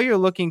if all you're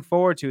looking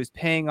forward to is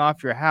paying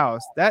off your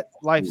house, that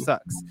life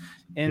sucks.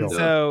 And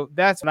so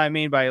that's what I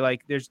mean by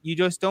like, you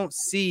just don't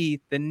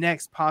see the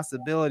next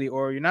possibility,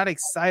 or you're not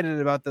excited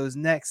about those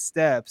next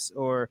steps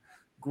or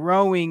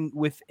growing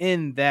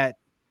within that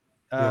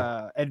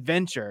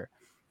adventure.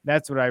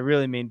 That's what I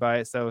really mean by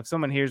it. So if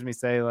someone hears me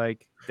say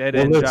like dead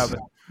end job,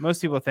 most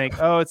people think,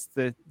 oh, it's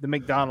the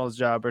McDonald's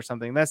job or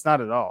something. That's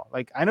not at all.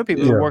 Like I know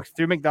people who worked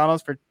through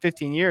McDonald's for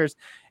 15 years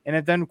and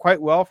have done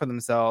quite well for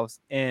themselves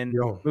and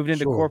moved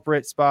into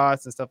corporate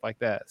spots and stuff like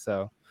that.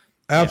 So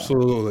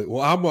absolutely.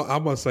 Well, I'm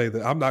gonna say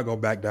that I'm not gonna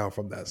back down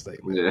from that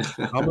statement.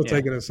 I'm gonna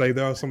take it and say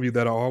there are some of you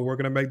that are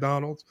working at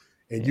McDonald's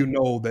and you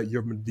know that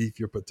you're beneath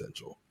your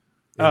potential.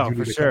 And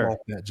you need to come off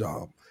that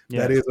job.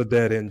 That is a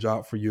dead end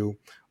job for you.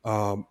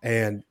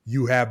 And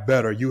you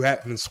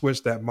haven't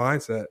switched that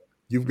mindset.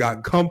 You've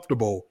got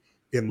comfortable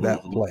in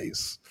that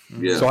place.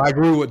 Yeah. So I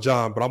agree with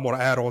John, but I'm going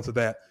to add on to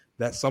that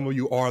some of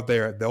you are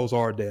there. Those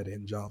are dead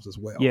end jobs as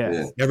well.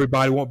 Yeah.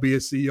 Everybody won't be a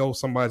CEO.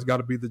 Somebody's got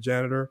to be the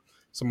janitor.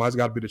 Somebody's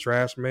got to be the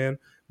trash man.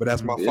 But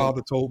as my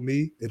father told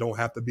me, it don't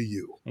have to be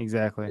you.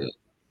 Exactly. Yeah.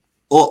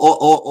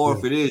 Or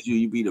if it is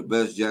you be the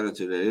best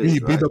janitor there is.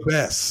 Be the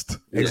best.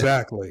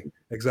 Exactly.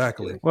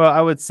 Well,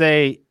 I would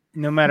say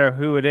no matter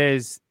who it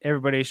is,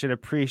 everybody should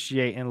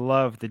appreciate and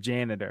love the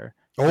janitor.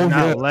 They're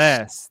not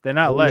less. They're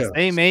not less. Yes.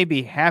 They may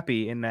be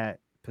happy in that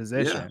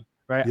position,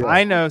 right? Yeah.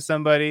 I know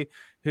somebody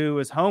who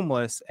was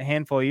homeless a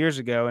handful of years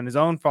ago, and his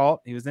own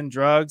fault. He was in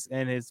drugs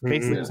and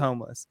basically was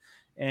homeless.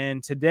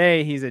 And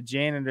today he's a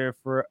janitor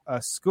for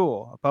a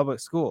school, a public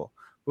school.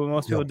 What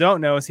most people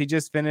don't know is he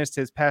just finished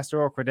his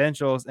pastoral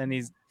credentials, and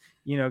he's,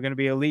 going to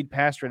be a lead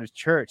pastor in his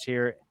church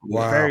here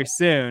very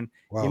soon.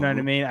 You know what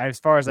I mean? As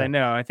far as I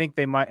know, I think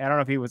they might. I don't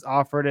know if he was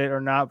offered it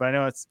or not, but I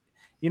know it's.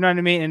 You know what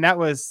I mean? And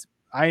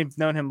I've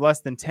known him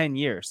less than 10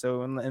 years.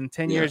 So in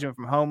 10 years, he went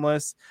from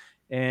homeless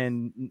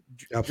and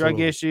drug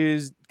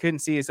issues, couldn't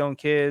see his own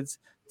kids,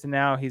 to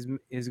now he's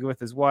with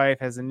his wife,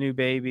 has a new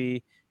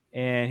baby,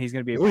 and he's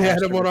going to be. We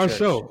had him on our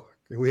show.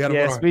 We had him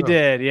on our show.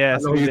 Did.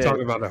 Yes, I know who you're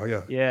talking about now.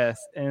 Yeah.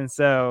 Yes, and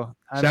so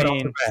shout out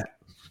to Matt.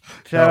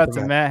 Shout out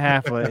to Matt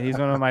Hafflett. He's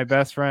one of my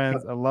best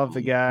friends. I love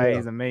the guy.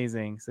 He's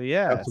amazing. So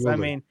I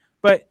mean,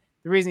 but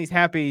the reason he's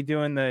happy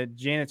doing the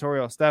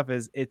janitorial stuff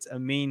is it's a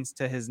means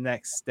to his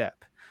next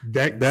step.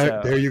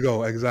 There you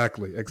go.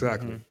 Exactly.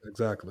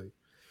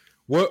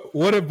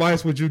 What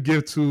advice would you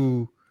give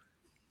to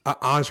an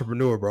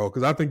entrepreneur, bro?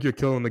 Because I think you're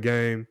killing the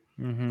game.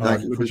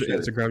 Thank you. With your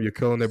Instagram, you're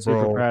killing it,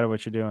 bro. Super proud of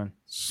what you're doing.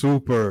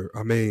 Super.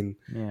 I mean,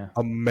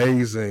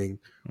 amazing.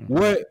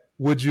 What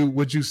would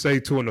you say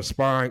to an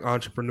aspiring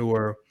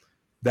entrepreneur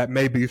that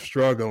may be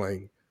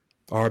struggling,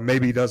 or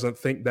maybe doesn't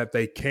think that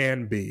they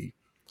can be,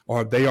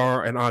 or they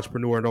are an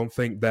entrepreneur and don't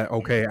think that,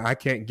 okay, I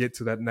can't get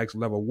to that next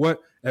level? What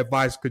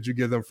advice could you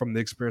give them from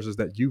the experiences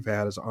that you've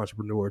had as an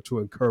entrepreneur to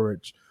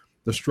encourage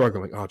the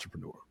struggling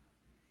entrepreneur?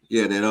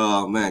 Yeah,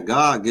 that man,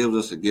 God gives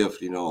us a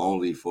gift,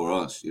 only for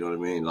us. You know what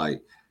I mean?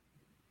 Like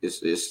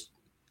it's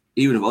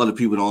even if other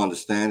people don't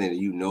understand it,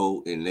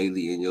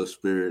 innately in your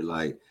spirit,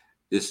 like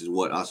this is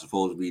what I'm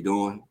supposed to be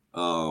doing.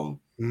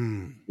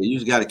 You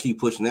just got to keep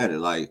pushing at it,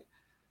 like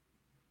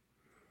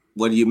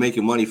whether you're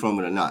making money from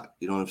it or not.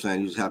 You know what I'm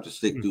saying? You just have to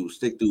stick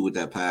through with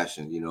that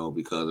passion,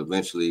 because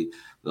eventually,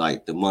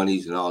 like the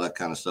monies and all that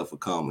kind of stuff will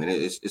come. And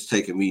it's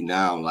taking me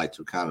now, like,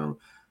 to kind of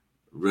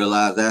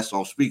realize that. So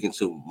I'm speaking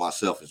to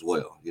myself as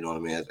well. You know what I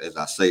mean? As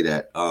I say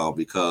that,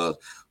 because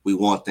we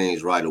want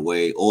things right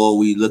away, or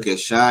we look at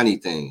shiny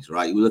things,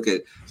 right? We look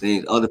at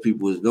things other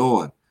people is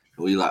doing,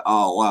 and we like,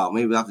 oh wow,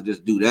 maybe I could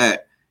just do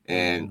that.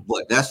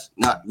 But that's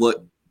not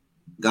what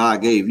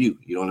God gave you.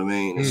 You know what I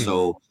mean? And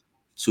so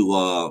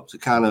to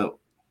kind of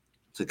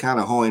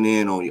hone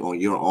in on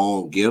your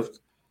own gift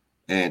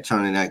and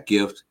turning that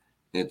gift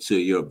into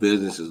your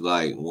business is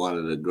like one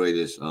of the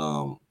greatest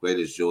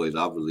joys,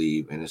 I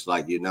believe. And it's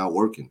like you're not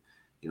working,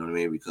 you know what I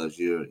mean? Because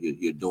you're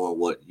doing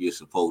what you're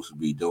supposed to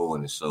be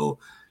doing. And so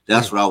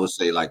that's what I would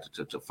say, like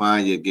to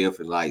find your gift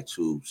and like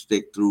to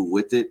stick through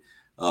with it,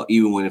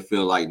 even when it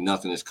feels like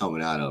nothing is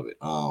coming out of it.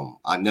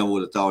 I never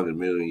would have thought in a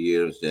million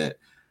years that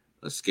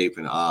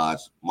escaping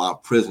odds, my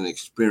prison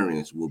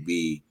experience will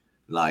be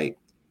like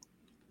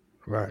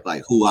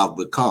who I've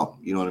become.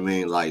 You know what I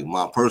mean? Like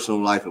my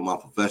personal life and my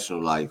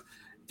professional life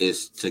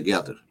is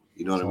together.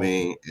 You know what I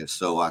mean? And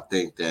so I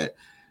think that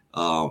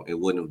it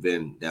wouldn't have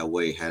been that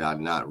way had I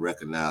not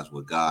recognized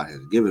what God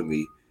has given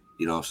me.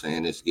 You know what I'm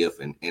saying? This gift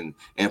and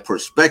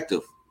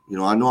perspective.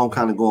 I know I'm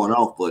kind of going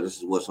off, but this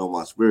is what's on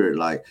my spirit.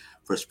 Like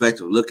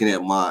perspective, looking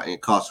at my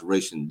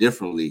incarceration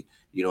differently.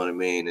 You know what I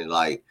mean? And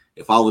like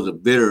if I was a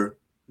bitter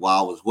while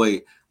I was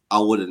away, I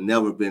would have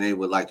never been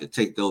able to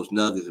take those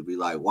nuggets and be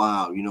like,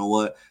 wow, you know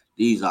what?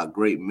 These are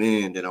great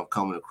men that I'm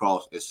coming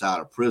across inside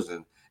of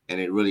prison, and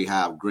they really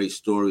have great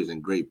stories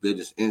and great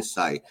business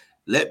insight.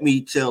 Let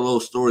me tell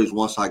those stories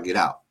once I get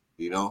out,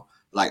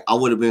 Like I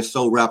would have been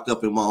so wrapped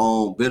up in my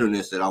own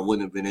bitterness that I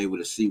wouldn't have been able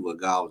to see what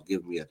God was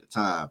giving me at the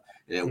time,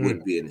 and it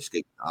wouldn't be an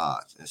escape to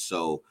odds. And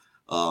so,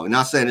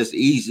 not saying it's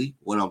easy.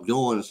 What I'm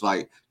doing, it's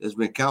like there's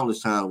been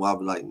countless times where I'll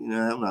be like,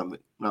 I'm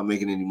not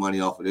making any money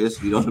off of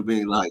this. You know what I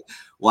mean? Like,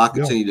 I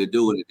continue to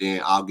do it, and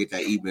then I'll get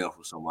that email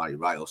from somebody,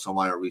 right? Or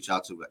somebody will reach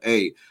out to me,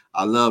 hey,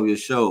 I love your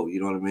show.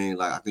 You know what I mean?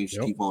 Like, I think you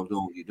should keep on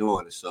doing what you're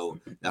doing. And so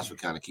that's what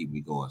kind of keep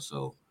me going.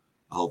 So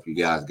I hope you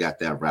guys got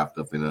that wrapped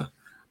up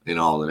in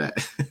all of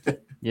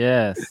that.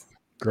 Yes.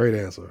 Great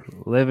answer.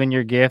 Live in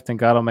your gift and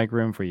God will make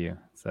room for you.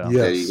 So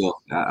there you go.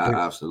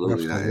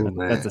 Absolutely.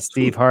 That's a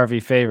Steve Harvey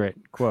favorite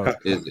quote.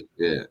 Is it?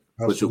 Yeah.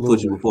 Put you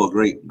before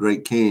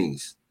great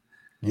kings.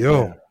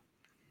 Yo.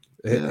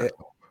 Yeah.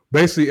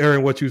 Basically,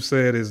 Aaron, what you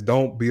said is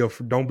don't be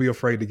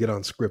afraid to get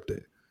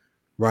unscripted.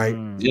 Right?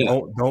 Yeah.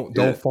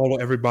 Don't follow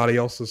everybody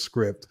else's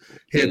script.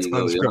 Hence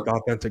Unscripted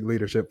Authentic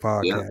Leadership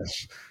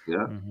Podcast.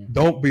 Yeah.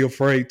 Don't be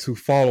afraid to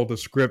follow the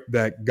script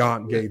that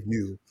God gave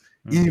you.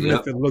 Even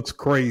if it looks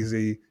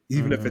crazy,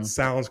 even if it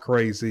sounds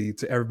crazy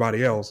to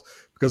everybody else,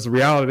 Because the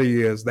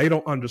reality is they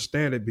don't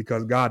understand it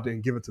because God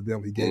didn't give it to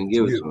them. He gave it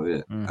to you.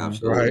 Yeah. Mhm.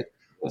 Absolutely. Right?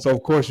 So,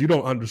 of course, you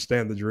don't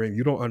understand the dream.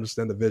 You don't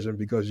understand the vision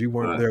because you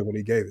weren't there when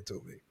he gave it to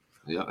me.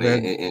 Yeah.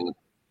 Man,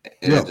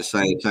 and at the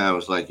same time,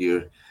 it's like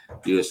you're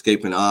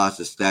escaping odds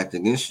that's stacked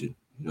against you.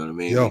 You know what I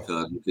mean? Yeah.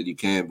 Because you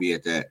can be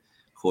at that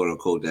quote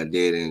unquote that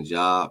dead end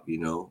job, you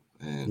know,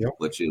 and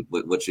but you're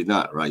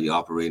not, right? You're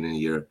operating in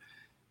your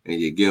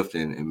gift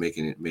and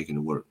making it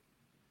work.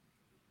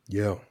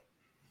 Yeah.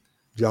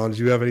 John,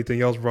 do you have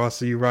anything else, bro? I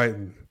see you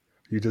writing.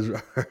 You just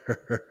just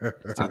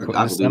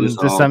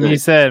something you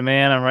said,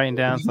 man. I'm writing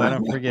down so I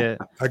don't forget.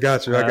 I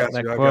got you. That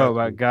quote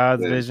about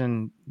God's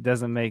vision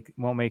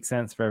won't make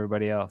sense for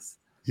everybody else.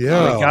 Yeah.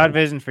 Like God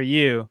vision for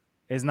you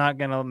is not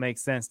gonna make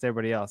sense to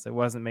everybody else. It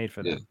wasn't made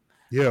for them.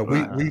 Yeah,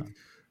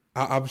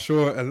 I'm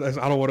sure. Unless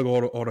I don't want to go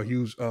on a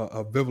huge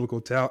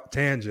biblical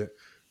tangent,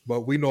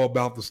 but we know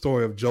about the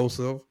story of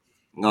Joseph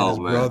and his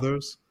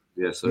brothers.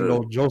 Yes, sir. You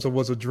know, Joseph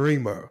was a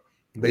dreamer.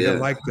 They didn't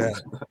like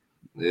that.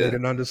 They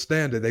didn't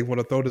understand it. They want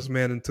to throw this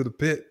man into the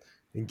pit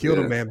and kill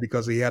the man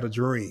because he had a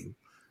dream.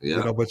 You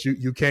know, but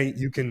you can't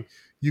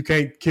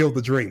kill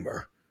the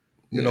dreamer.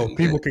 You know,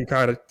 people can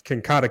kind of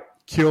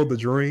kill the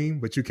dream,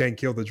 but you can't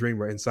kill the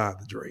dreamer inside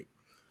the dream.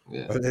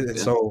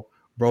 So,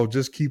 bro,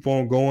 just keep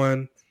on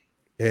going,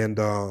 and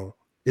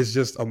it's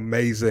just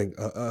amazing,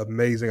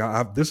 amazing.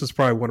 This is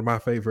probably one of my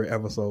favorite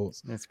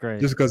episodes. It's great,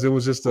 just because it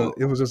was just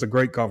a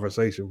great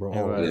conversation, bro.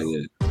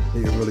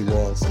 It really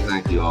was.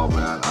 Thank you all,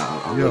 man.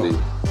 I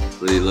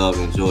really love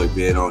and enjoy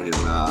being on here,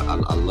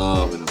 man. I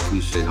love and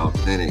appreciate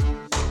authentic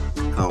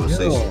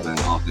conversation, man.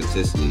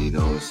 Authenticity, you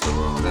know. So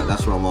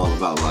that's what I'm all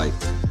about. Like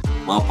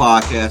my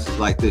podcast is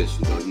like this,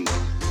 you know.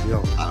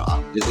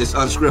 It's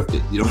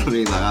unscripted, you know what I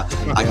mean? Like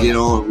I get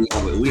on,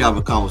 we have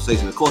a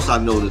conversation. Of course, I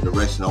know the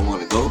direction I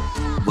want to go,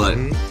 but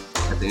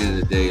at the end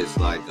of the day, it's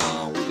like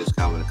we just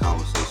having a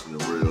conversation, a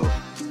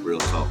real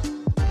talk.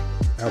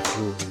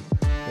 Absolutely.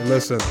 And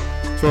listen,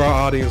 to our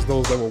audience,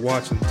 those that were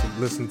watching to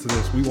listen to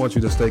this, we want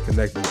you to stay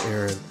connected with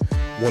Aaron.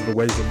 One of the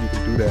ways that you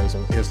can do that is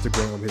on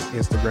Instagram. His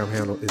Instagram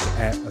handle is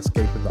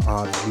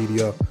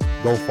 @EscapingTheOddsMedia.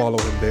 Go follow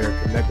him there.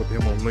 Connect with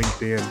him on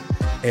LinkedIn,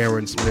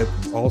 Aaron Smith.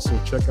 And also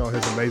check out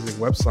his amazing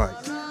website,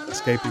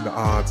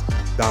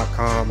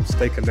 EscapingTheOdds.com.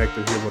 Stay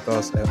connected here with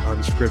us at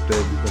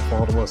Unscripted. You can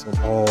follow us on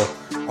all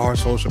our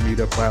social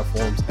media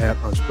platforms at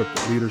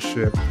Unscripted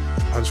Leadership,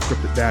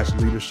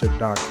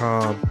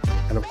 unscripted-leadership.com.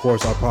 And of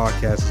course, our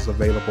podcast is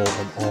available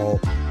on all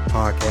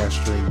podcast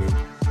streaming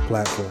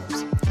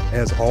platforms.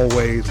 As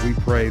always, we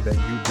pray that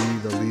you be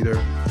the leader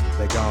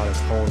that God has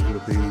called you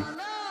to be.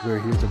 We're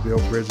here to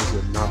build bridges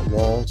and not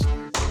walls.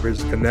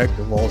 Bridges connect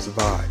and walls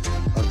divide.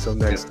 Until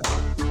next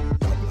time,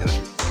 God bless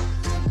you.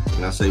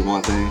 Can I say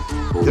one thing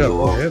before we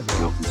go off? Ahead,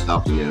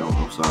 stop again.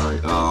 I'm sorry.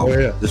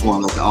 Just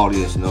want to let the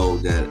audience know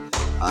that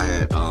I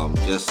had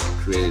just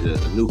created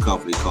a new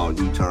company called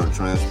U-Turn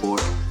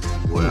Transport,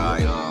 where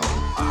I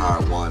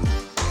hired one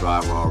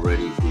driver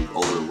already who's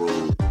over the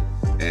road,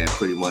 and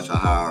pretty much I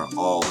hire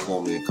all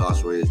formerly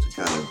incarcerated to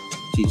kind of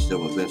teach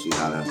them eventually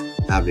how to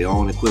have their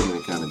own equipment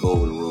and kind of go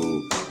over the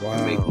road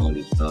and make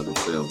money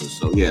themselves. And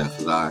so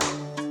because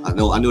I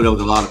knew there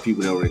was a lot of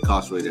people that were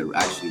incarcerated that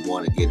actually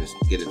want to get into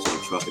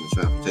the truck and the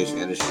transportation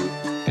industry,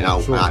 and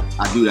I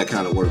do that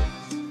kind of work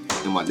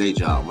in my day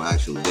job. I'm an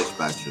actual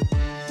dispatcher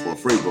for a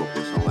freight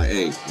broker. So I'm like,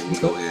 hey, let me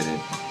go ahead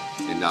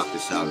and knock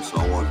this out. And so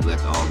I wanted to let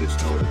the audience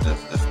know that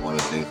that's one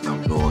of the things that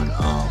I'm doing.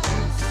 And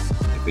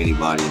if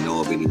anybody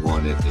know of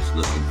anyone that is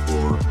looking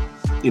for,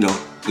 you know,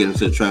 get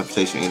into the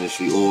transportation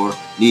industry or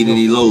need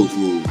any loads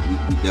moved, we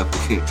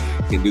definitely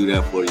can do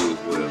that for you as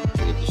well.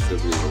 Any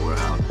distributors or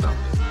warehouses out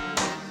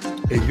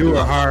there. And you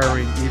are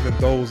hiring even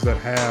those that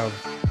have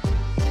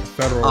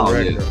federal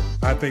record.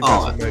 I think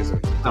that's amazing.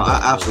 No,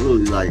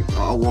 absolutely. Like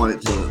I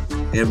wanted to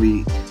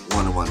every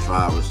one of my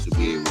drivers to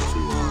be able to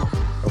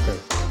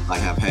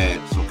like have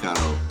had some kind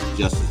of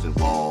justice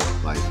involved.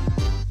 Like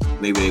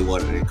maybe they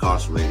wasn't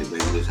incarcerated,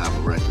 maybe just have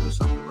a record or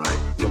something, right?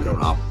 Give them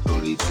an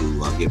opportunity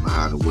to get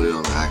behind the wheel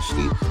and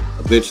actually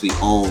eventually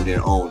own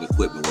their own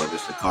equipment, whether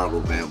it's a cargo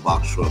van,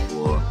 box truck,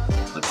 or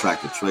a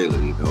tractor trailer,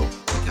 you know,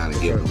 and kind of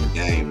give them the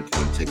game and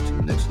kind of take it to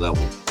the next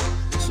level.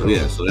 So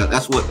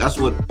that's what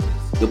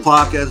the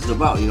podcast is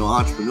about, you know,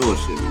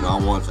 entrepreneurship. You know, I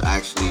want to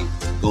actually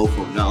go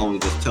from not only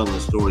just telling the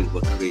stories,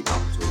 but create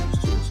opportunities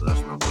too. So that's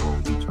what I'm doing.